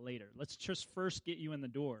about that later. Let's just first get you in the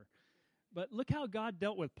door. But look how God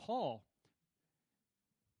dealt with Paul.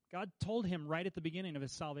 God told him right at the beginning of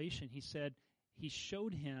his salvation, he said, he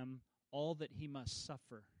showed him all that he must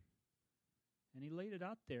suffer. And he laid it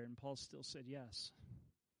out there, and Paul still said yes.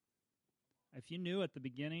 If you knew at the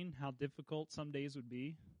beginning how difficult some days would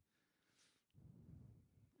be,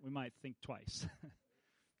 we might think twice.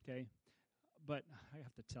 Okay? But I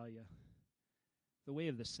have to tell you, The way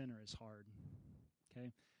of the sinner is hard.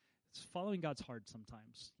 Okay? It's following God's hard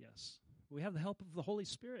sometimes, yes. We have the help of the Holy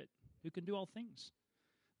Spirit who can do all things.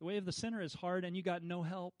 The way of the sinner is hard, and you got no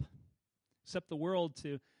help except the world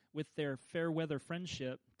to, with their fair weather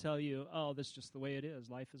friendship, tell you, oh, this is just the way it is.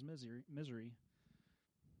 Life is misery.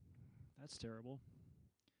 That's terrible.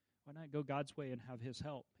 Why not go God's way and have His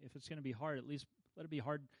help? If it's going to be hard, at least let it be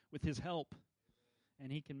hard with His help,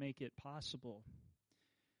 and He can make it possible.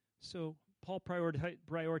 So Paul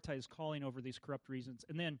prioritized calling over these corrupt reasons,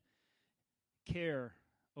 and then care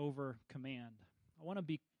over command. I want to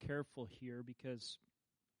be careful here because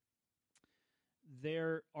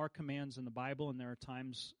there are commands in the Bible, and there are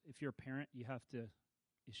times, if you're a parent, you have to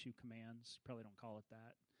issue commands. You probably don't call it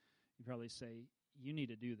that. You probably say, you need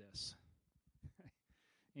to do this.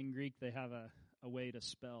 In Greek, they have a way to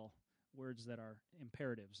spell words that are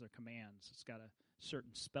imperatives. They're commands. It's got a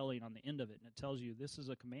certain spelling on the end of it, and it tells you this is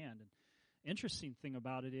a command. And interesting thing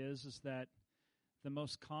about it is that the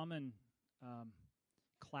most common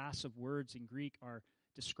class of words in Greek are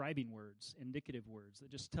describing words, indicative words that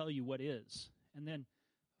just tell you what is. And then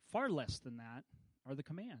far less than that are the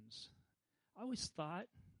commands. I always thought,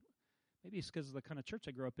 maybe it's because of the kind of church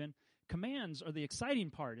I grew up in, commands are the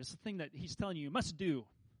exciting part. It's the thing that he's telling you must do.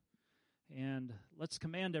 And let's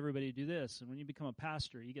command everybody to do this. And when you become a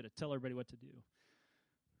pastor, you get to tell everybody what to do.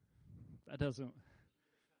 That doesn't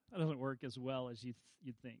work as well as you'd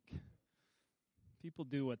think. People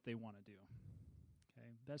do what they want to do. Okay,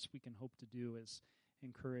 best we can hope to do is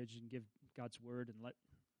encourage and give God's word and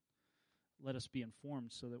let us be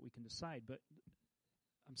informed so that we can decide. But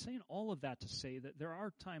I'm saying all of that to say that there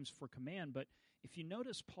are times for command, but if you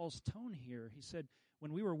notice Paul's tone here, he said,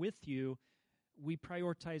 when we were with you, we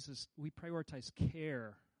prioritize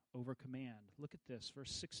care over command. Look at this,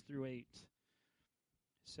 verse 6 through 8. It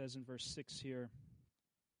says in verse 6 here,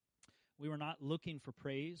 we were not looking for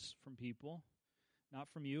praise from people, not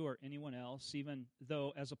from you or anyone else, even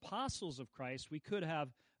though as apostles of Christ, we could have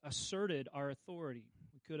asserted our authority.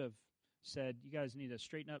 We could have said, you guys need to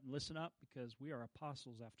straighten up and listen up because we are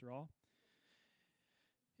apostles after all.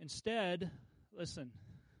 Instead, listen,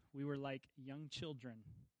 we were like young children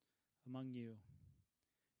among you.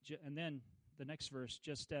 And then the next verse,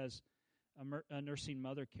 just as a nursing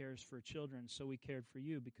mother cares for children, so we cared for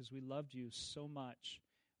you because we loved you so much.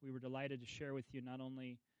 We were delighted to share with you not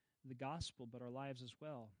only the gospel, but our lives as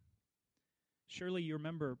well. Surely you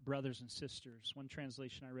remember, brothers and sisters. One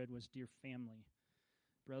translation I read was, dear family,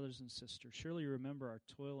 brothers and sisters. Surely you remember our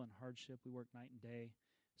toil and hardship. We worked night and day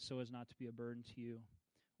so as not to be a burden to you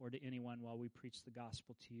or to anyone while we preach the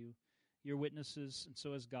gospel to you. You're witnesses, and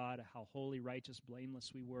so is God, how holy, righteous,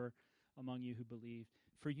 blameless we were among you who believed.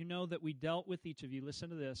 For you know that we dealt with each of you. Listen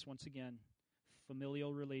to this, once again,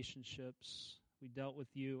 familial relationships. We dealt with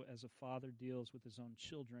you as a father deals with his own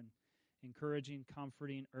children, encouraging,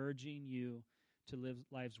 comforting, urging you to live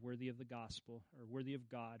lives worthy of the gospel, or worthy of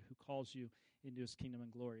God who calls you into his kingdom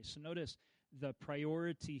and glory. So notice the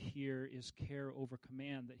priority here is care over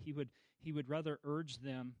command, that he would rather urge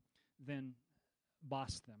them than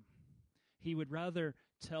boss them. He would rather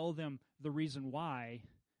tell them the reason why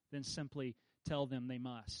than simply tell them they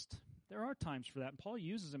must. There are times for that, and Paul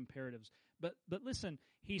uses imperatives. But listen,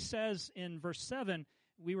 he says in verse 7,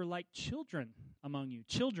 we were like children among you.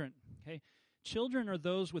 Children, okay? Children are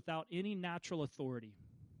those without any natural authority.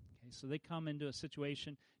 Okay, so they come into a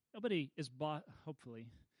situation, nobody's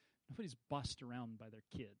bossed around by their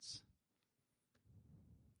kids.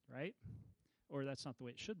 Right? Or that's not the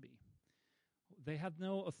way it should be. They have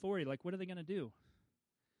no authority. Like, what are they going to do?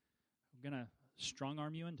 We're going to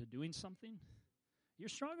strong-arm you into doing something? You're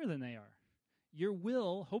stronger than they are. Your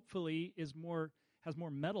will, hopefully, has more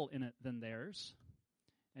metal in it than theirs,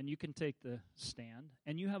 and you can take the stand,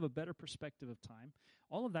 and you have a better perspective of time.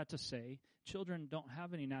 All of that to say, children don't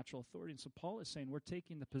have any natural authority, and so Paul is saying we're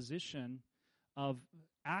taking the position of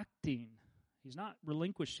acting. He's not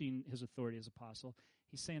relinquishing his authority as apostle.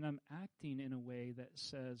 He's saying I'm acting in a way that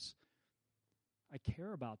says, I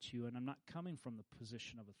care about you, and I'm not coming from the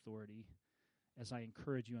position of authority as I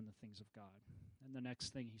encourage you in the things of God. And the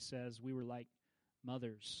next thing he says, we were like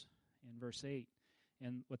mothers in verse 8.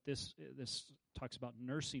 And what this talks about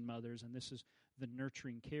nursing mothers, and this is the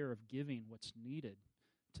nurturing care of giving what's needed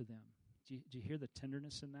to them. Do you hear the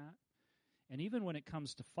tenderness in that? And even when it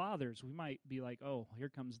comes to fathers, we might be like, oh, here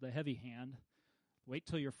comes the heavy hand. Wait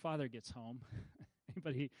till your father gets home.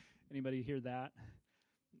 Anybody hear that?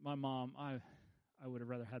 My mom, I would have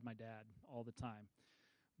rather had my dad all the time.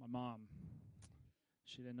 My mom,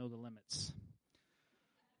 she didn't know the limits.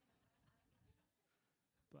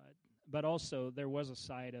 But also there was a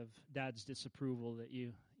side of dad's disapproval that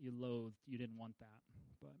you you loathed. You didn't want that.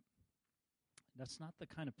 But that's not the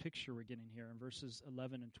kind of picture we're getting here in verses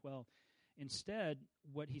 11 and 12. Instead,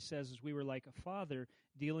 what he says is we were like a father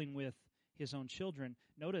dealing with his own children.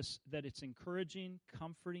 Notice that it's encouraging,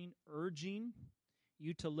 comforting, urging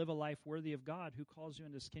you to live a life worthy of God who calls you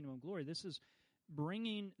into his kingdom of glory. This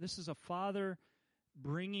is a father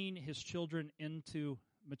bringing his children into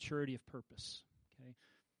maturity of purpose.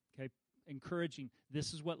 Okay, encouraging.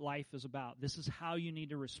 This is what life is about. This is how you need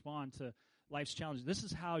to respond to life's challenges. This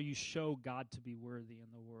is how you show God to be worthy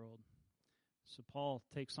in the world. So Paul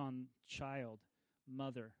takes on child,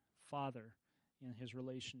 mother, father in his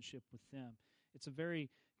relationship with them. It's a very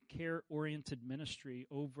care-oriented ministry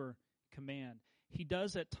over command. He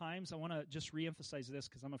does at times, I want to just reemphasize this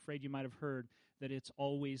because I'm afraid you might have heard that it's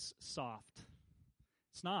always soft.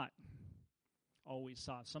 It's not always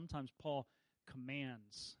soft. Sometimes Paul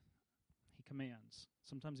commands. He commands.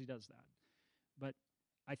 Sometimes he does that. But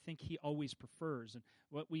I think he always prefers. And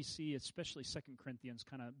what we see, especially 2 Corinthians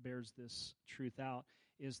kind of bears this truth out,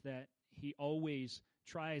 is that he always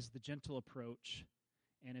tries the gentle approach,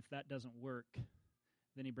 and if that doesn't work,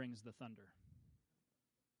 then he brings the thunder.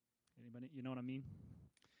 Anybody, you know what I mean?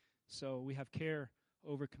 So we have care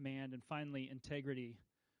over command, and finally, integrity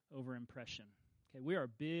over impression. Okay, we are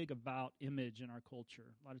big about image in our culture.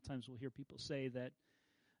 A lot of times we'll hear people say that,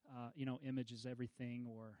 image is everything,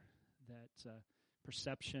 or that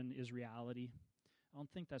perception is reality. I don't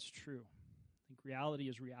think that's true. I think reality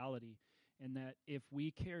is reality, and that if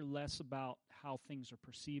we care less about how things are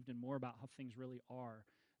perceived and more about how things really are,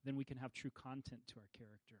 then we can have true content to our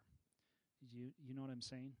character. You know what I'm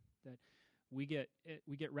saying? That we get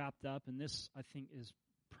wrapped up, and this, I think, is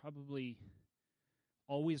probably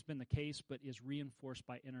always been the case, but is reinforced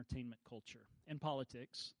by entertainment culture and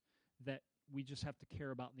politics, that we just have to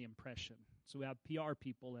care about the impression. So we have PR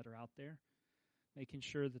people that are out there making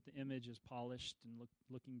sure that the image is polished and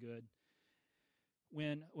looking good,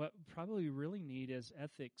 when what probably we really need is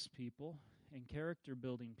ethics people and character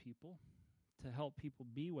building people to help people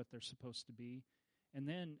be what they're supposed to be. And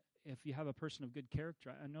then if you have a person of good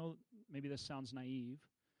character, I know maybe this sounds naive,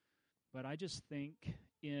 but I just think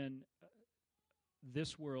in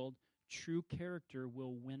this world, true character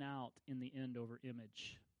will win out in the end over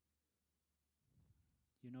image.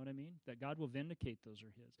 You know what I mean? That God will vindicate those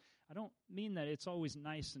are his. I don't mean that it's always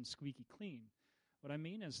nice and squeaky clean. What I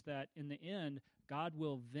mean is that in the end, God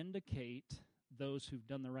will vindicate those who've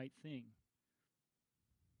done the right thing.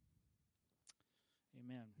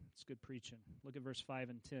 Amen. It's good preaching. Look at verse 5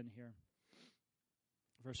 and 10 here.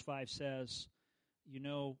 Verse 5 says,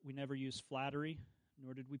 we never use flattery,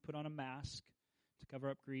 nor did we put on a mask to cover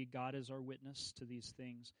up greed. God is our witness to these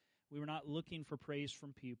things. We were not looking for praise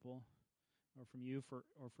from people, or from you,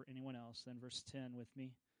 or for anyone else. Then verse 10 with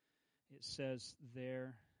me. It says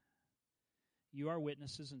there, you are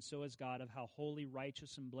witnesses, and so is God, of how holy,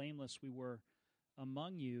 righteous, and blameless we were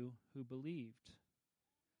among you who believed.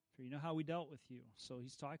 For you know how we dealt with you. So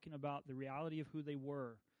he's talking about the reality of who they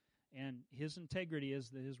were. And his integrity is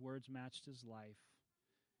that his words matched his life,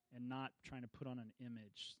 and not trying to put on an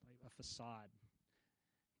image, like a facade.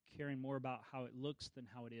 Caring more about how it looks than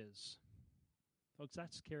how it is. Folks,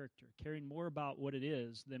 that's character. Caring more about what it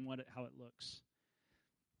is than how it looks.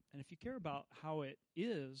 And if you care about how it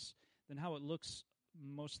is, then how it looks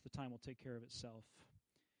most of the time will take care of itself.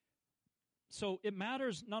 So it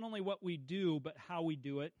matters not only what we do, but how we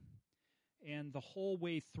do it. And the whole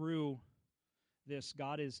way through this,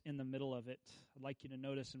 God is in the middle of it. I'd like you to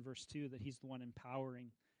notice in verse 2 that he's the one empowering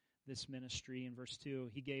this ministry. In verse 2,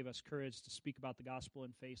 he gave us courage to speak about the gospel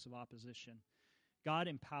in face of opposition. God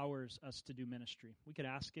empowers us to do ministry. We could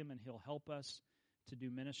ask him, and he'll help us to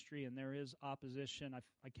do ministry. And there is opposition.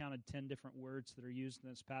 I counted 10 different words that are used in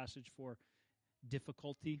this passage for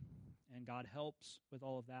difficulty, and God helps with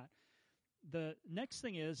all of that. The next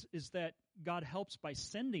thing is that God helps by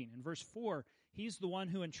sending. In verse 4, he's the one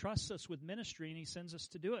who entrusts us with ministry, and he sends us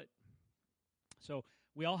to do it. So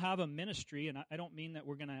we all have a ministry, and I don't mean that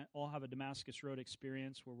we're going to all have a Damascus Road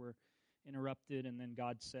experience where we're interrupted, and then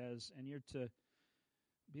God says, and you're to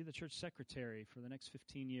be the church secretary for the next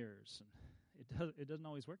 15 years. And it doesn't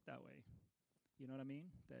always work that way. You know what I mean?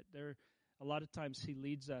 That a lot of times he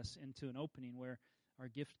leads us into an opening where our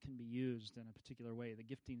gift can be used in a particular way, the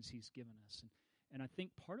giftings he's given us. And I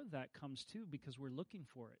think part of that comes, too, because we're looking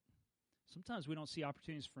for it. Sometimes we don't see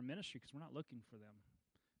opportunities for ministry because we're not looking for them.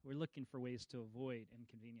 We're looking for ways to avoid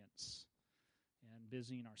inconvenience and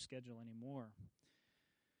busying our schedule anymore.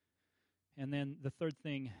 And then the third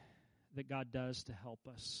thing that God does to help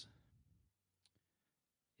us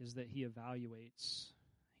is that he evaluates.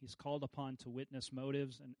 He's called upon to witness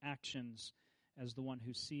motives and actions as the one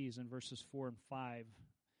who sees. In verses 4 and 5,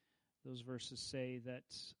 those verses say that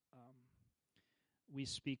we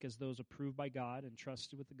speak as those approved by God and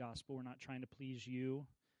trusted with the gospel. We're not trying to please you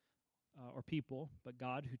or people, but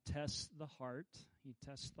God who tests the heart. He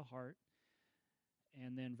tests the heart.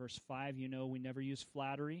 And then verse 5, we never use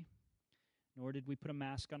flattery, nor did we put a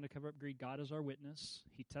mask on to cover up greed. God is our witness.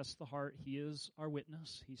 He tests the heart. He is our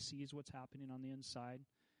witness. He sees what's happening on the inside.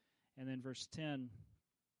 And then verse 10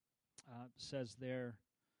 says there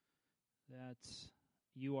that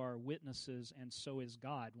you are witnesses, and so is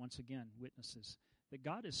God. Once again, witnesses. That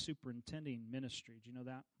God is superintending ministry. Do you know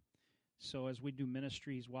that? So as we do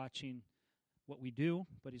ministry, He's watching what we do,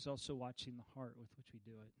 but He's also watching the heart with which we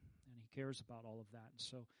do it. And He cares about all of that. And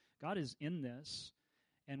so God is in this,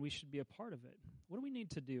 and we should be a part of it. What do we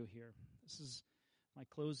need to do here? This is my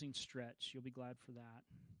closing stretch. You'll be glad for that.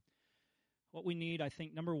 What we need, I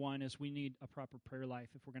think, number one, is we need a proper prayer life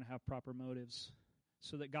if we're going to have proper motives,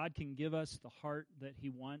 so that God can give us the heart that He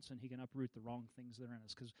wants and He can uproot the wrong things that are in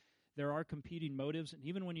us. Because there are competing motives, and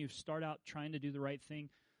even when you start out trying to do the right thing,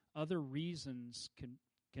 other reasons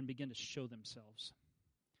can begin to show themselves.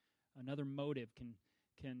 Another motive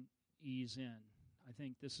can ease in. I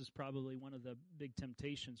think this is probably one of the big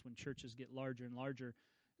temptations when churches get larger and larger.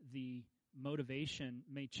 The motivation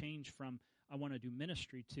may change from, I want to do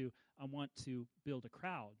ministry, to I want to build a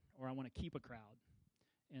crowd, or I want to keep a crowd.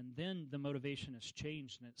 And then the motivation has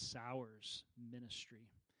changed, and it sours ministry.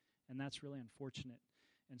 And that's really unfortunate.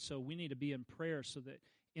 And so we need to be in prayer so that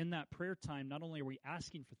in that prayer time, not only are we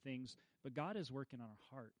asking for things, but God is working on our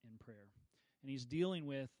heart in prayer. And He's dealing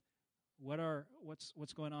with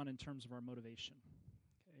what's going on in terms of our motivation.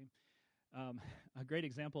 Okay, a great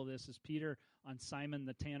example of this is Peter on Simon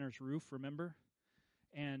the tanner's roof, remember?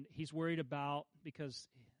 And he's worried about, because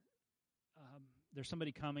there's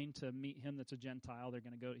somebody coming to meet him that's a Gentile.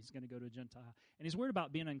 He's going to go to a Gentile. And he's worried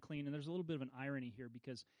about being unclean, and there's a little bit of an irony here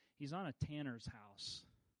because he's on a tanner's house.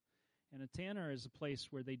 And a tanner is a place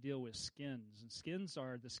where they deal with skins, and skins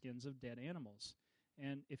are the skins of dead animals.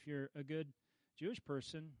 And if you're a good Jewish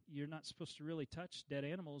person, you're not supposed to really touch dead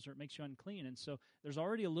animals or it makes you unclean. And so there's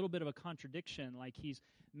already a little bit of a contradiction, like he's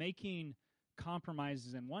making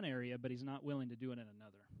compromises in one area, but he's not willing to do it in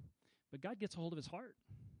another. But God gets a hold of his heart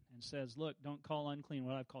and says, look, don't call unclean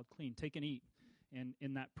what I've called clean. Take and eat. And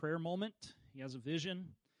in that prayer moment, he has a vision.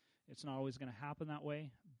 It's not always going to happen that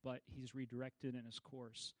way, but he's redirected in his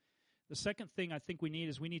course. The second thing I think we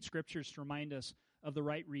need scriptures to remind us of the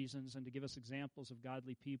right reasons and to give us examples of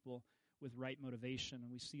godly people with right motivation.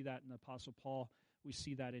 And we see that in the Apostle Paul. We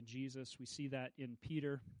see that in Jesus. We see that in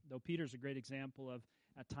Peter, though Peter's a great example of,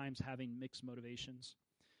 at times, having mixed motivations.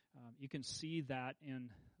 You can see that in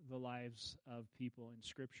the lives of people in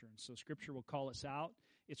Scripture. And so Scripture will call us out.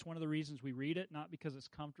 It's one of the reasons we read it, not because it's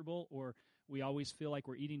comfortable or we always feel like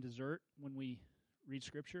we're eating dessert when we read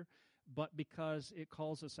Scripture, but because it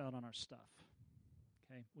calls us out on our stuff.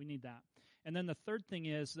 Okay, we need that. And then the third thing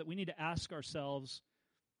is that we need to ask ourselves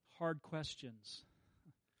hard questions.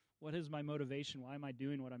 What is my motivation? Why am I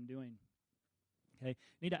doing what I'm doing? Okay,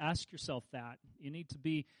 you need to ask yourself that. You need to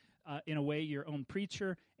be, in a way, your own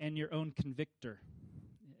preacher and your own convictor.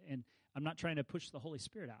 And I'm not trying to push the Holy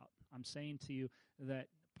Spirit out. I'm saying to you that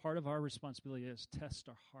part of our responsibility is test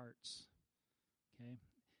our hearts. Okay,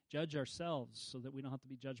 judge ourselves so that we don't have to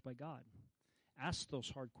be judged by God. Ask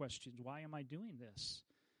those hard questions. Why am I doing this?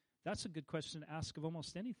 That's a good question to ask of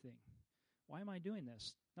almost anything. Why am I doing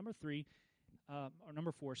this? Number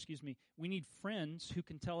four, we need friends who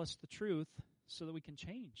can tell us the truth so that we can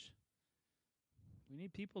change. We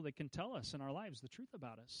need people that can tell us in our lives the truth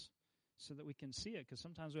about us so that we can see it, because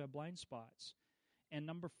sometimes we have blind spots. And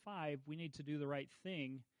number 5, we need to do the right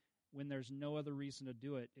thing when there's no other reason to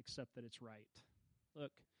do it except that it's right.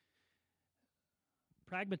 Look,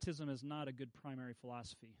 pragmatism is not a good primary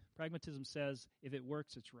philosophy. Pragmatism says if it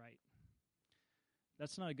works, it's right.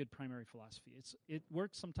 That's not a good primary philosophy. It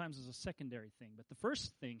works sometimes as a secondary thing. But the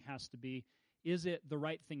first thing has to be, is it the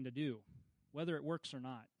right thing to do, whether it works or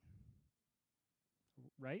not?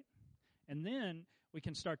 Right? And then we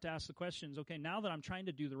can start to ask the questions, okay, now that I'm trying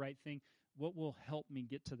to do the right thing, what will help me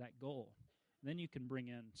get to that goal? And then you can bring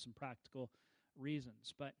in some practical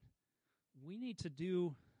reasons. But we need to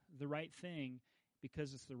do the right thing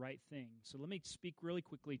because it's the right thing. So let me speak really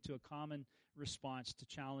quickly to a common response to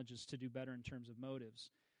challenges to do better in terms of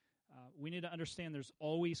motives. We need to understand there's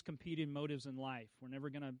always competing motives in life. We're never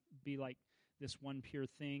going to be like this one pure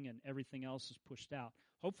thing and everything else is pushed out.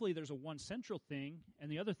 Hopefully there's a one central thing,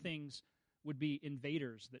 and the other things would be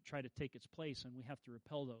invaders that try to take its place, and we have to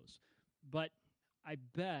repel those. But I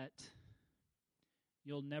bet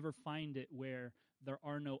you'll never find it where there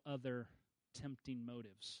are no other tempting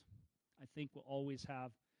motives. I think we'll always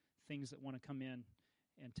have things that want to come in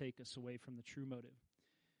and take us away from the true motive.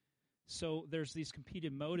 So there's these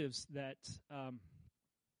competing motives that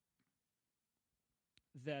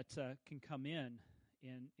can come in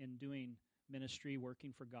doing ministry,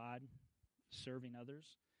 working for God, serving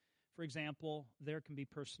others. For example, there can be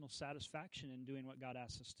personal satisfaction in doing what God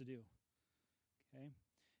asks us to do. Okay,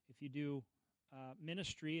 if you do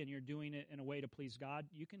ministry and you're doing it in a way to please God,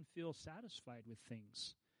 you can feel satisfied with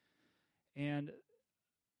things. And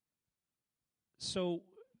so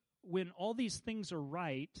when all these things are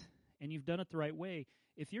right and you've done it the right way,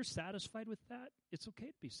 if you're satisfied with that, it's okay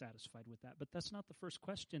to be satisfied with that. But that's not the first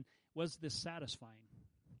question. Was this satisfying?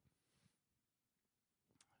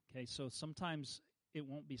 Okay, so sometimes it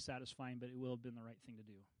won't be satisfying, but it will have been the right thing to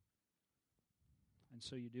do. And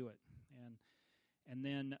so you do it. And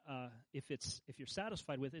then if you're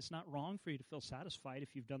satisfied with it, it's not wrong for you to feel satisfied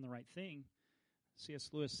if you've done the right thing. C.S.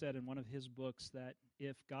 Lewis said in one of his books that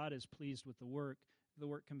if God is pleased with the work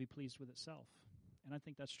can be pleased with itself. And I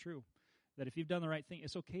think that's true. That if you've done the right thing,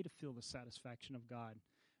 it's okay to feel the satisfaction of God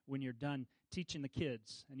when you're done teaching the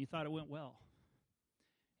kids and you thought it went well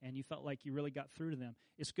and you felt like you really got through to them.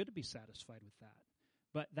 It's good to be satisfied with that.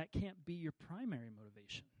 But that can't be your primary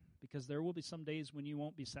motivation, because there will be some days when you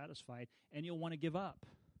won't be satisfied and you'll want to give up,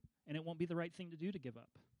 and it won't be the right thing to do to give up.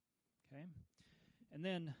 Okay? And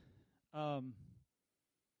then, and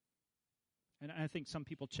I think some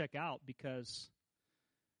people check out because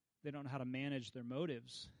they don't know how to manage their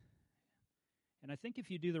motives. And I think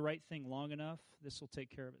if you do the right thing long enough, this will take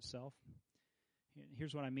care of itself.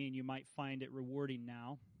 Here's what I mean. You might find it rewarding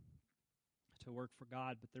now to work for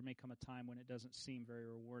God, but there may come a time when it doesn't seem very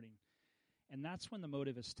rewarding. And that's when the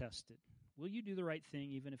motive is tested. Will you do the right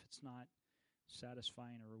thing even if it's not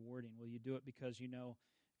satisfying or rewarding? Will you do it because you know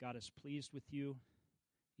God is pleased with you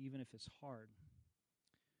even if it's hard?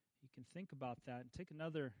 You can think about that. And take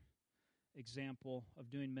another example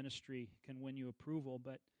of doing ministry can win you approval,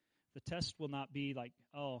 but the test will not be like,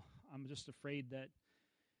 oh, I'm just afraid that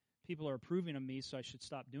people are approving of me, so I should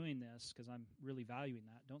stop doing this because I'm really valuing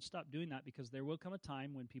that. Don't stop doing that, because there will come a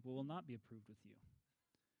time when people will not be approved with you.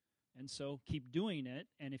 And so keep doing it,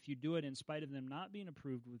 and if you do it in spite of them not being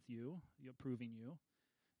approved with you, approving you,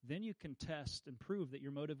 then you can test and prove that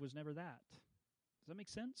your motive was never that. Does that make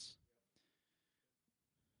sense?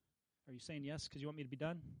 Are you saying yes because you want me to be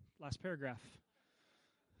done? Last paragraph.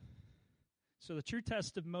 So the true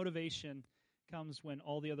test of motivation comes when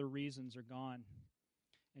all the other reasons are gone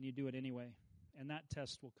and you do it anyway. And that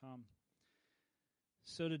test will come.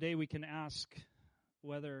 So today we can ask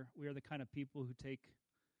whether we are the kind of people who take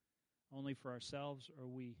only for ourselves or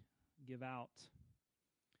we give out.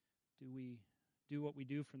 Do we do what we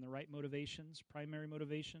do from the right motivations, primary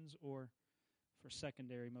motivations, or for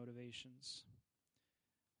secondary motivations?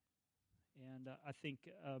 And I think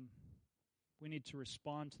we need to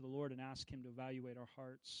respond to the Lord and ask Him to evaluate our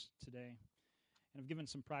hearts today. And I've given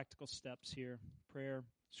some practical steps here: prayer,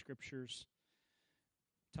 scriptures,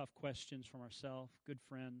 tough questions from ourselves, good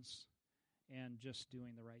friends, and just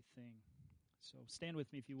doing the right thing. So stand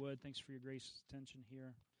with me if you would. Thanks for your gracious attention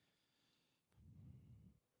here.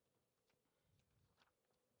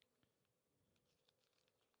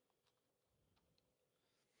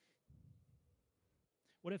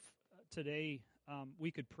 What if today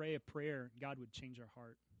we could pray a prayer and God would change our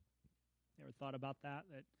heart? You ever thought about that?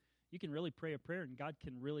 That you can really pray a prayer and God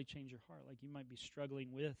can really change your heart. Like you might be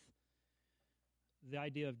struggling with the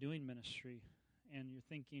idea of doing ministry and you're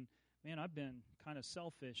thinking, man, I've been kind of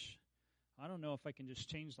selfish. I don't know if I can just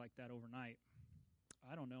change like that overnight.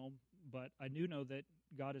 I don't know, but I do know that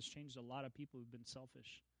God has changed a lot of people who've been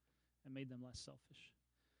selfish and made them less selfish.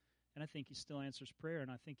 And I think He still answers prayer, and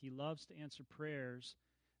I think He loves to answer prayers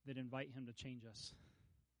that invite Him to change us.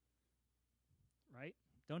 Right?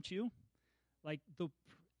 Don't you?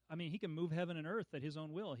 He can move heaven and earth at His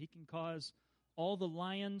own will. He can cause all the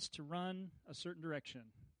lions to run a certain direction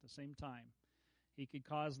at the same time. He could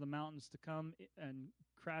cause the mountains to come and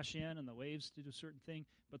crash in and the waves to do a certain thing.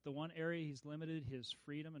 But the one area He's limited His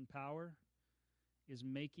freedom and power is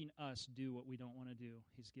making us do what we don't want to do.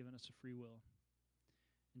 He's given us a free will.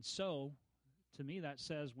 And so, to me, that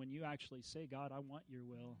says when you actually say, God, I want your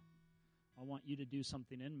will, I want you to do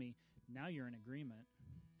something in me, now you're in agreement.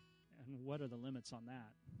 And what are the limits on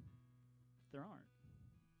that? There aren't.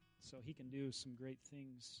 So He can do some great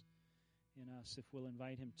things in us if we'll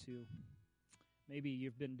invite Him to. Maybe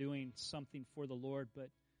you've been doing something for the Lord, but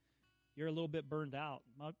you're a little bit burned out.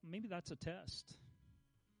 Maybe that's a test.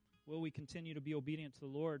 Will we continue to be obedient to the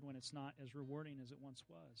Lord when it's not as rewarding as it once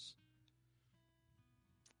was?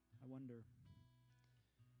 I wonder.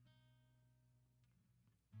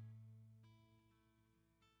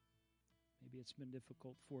 Maybe it's been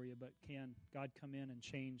difficult for you, but can God come in and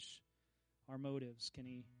change our motives? Can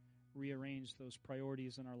He rearrange those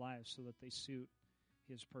priorities in our lives so that they suit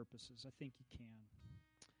His purposes? I think He can.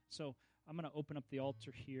 So I'm going to open up the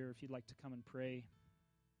altar here if you'd like to come and pray.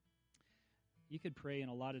 You could pray in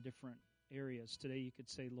a lot of different areas. Today you could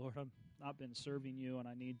say, Lord, I've not been serving you and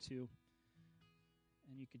I need to.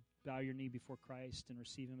 And you could bow your knee before Christ and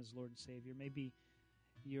receive Him as Lord and Savior. Maybe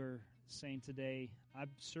you're saying today,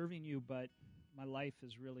 I'm serving you, but my life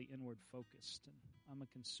is really inward focused. And I'm a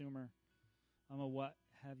consumer. I'm a what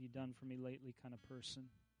have you done for me lately kind of person.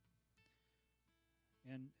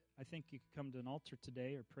 And I think you could come to an altar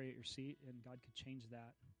today or pray at your seat, and God could change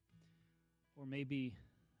that. Or maybe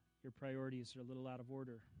your priorities are a little out of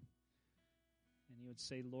order. And you would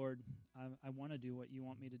say, Lord, I want to do what you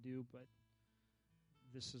want me to do, but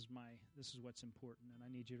this is what's important, and I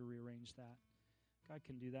need you to rearrange that. God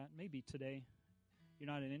can do that. Maybe today you're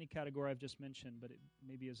not in any category I've just mentioned, but it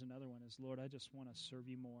maybe is another one is, Lord, I just want to serve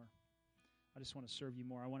you more. I just want to serve you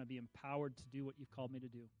more. I want to be empowered to do what you've called me to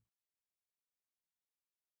do.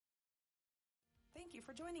 Thank you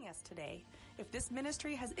for joining us today. If this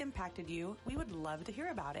ministry has impacted you, we would love to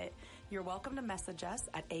hear about it. You're welcome to message us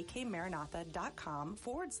at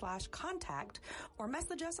akmaranatha.com/contact or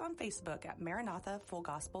message us on Facebook at Maranatha Full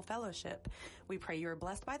Gospel Fellowship. We pray you are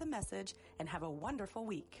blessed by the message and have a wonderful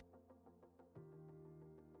week.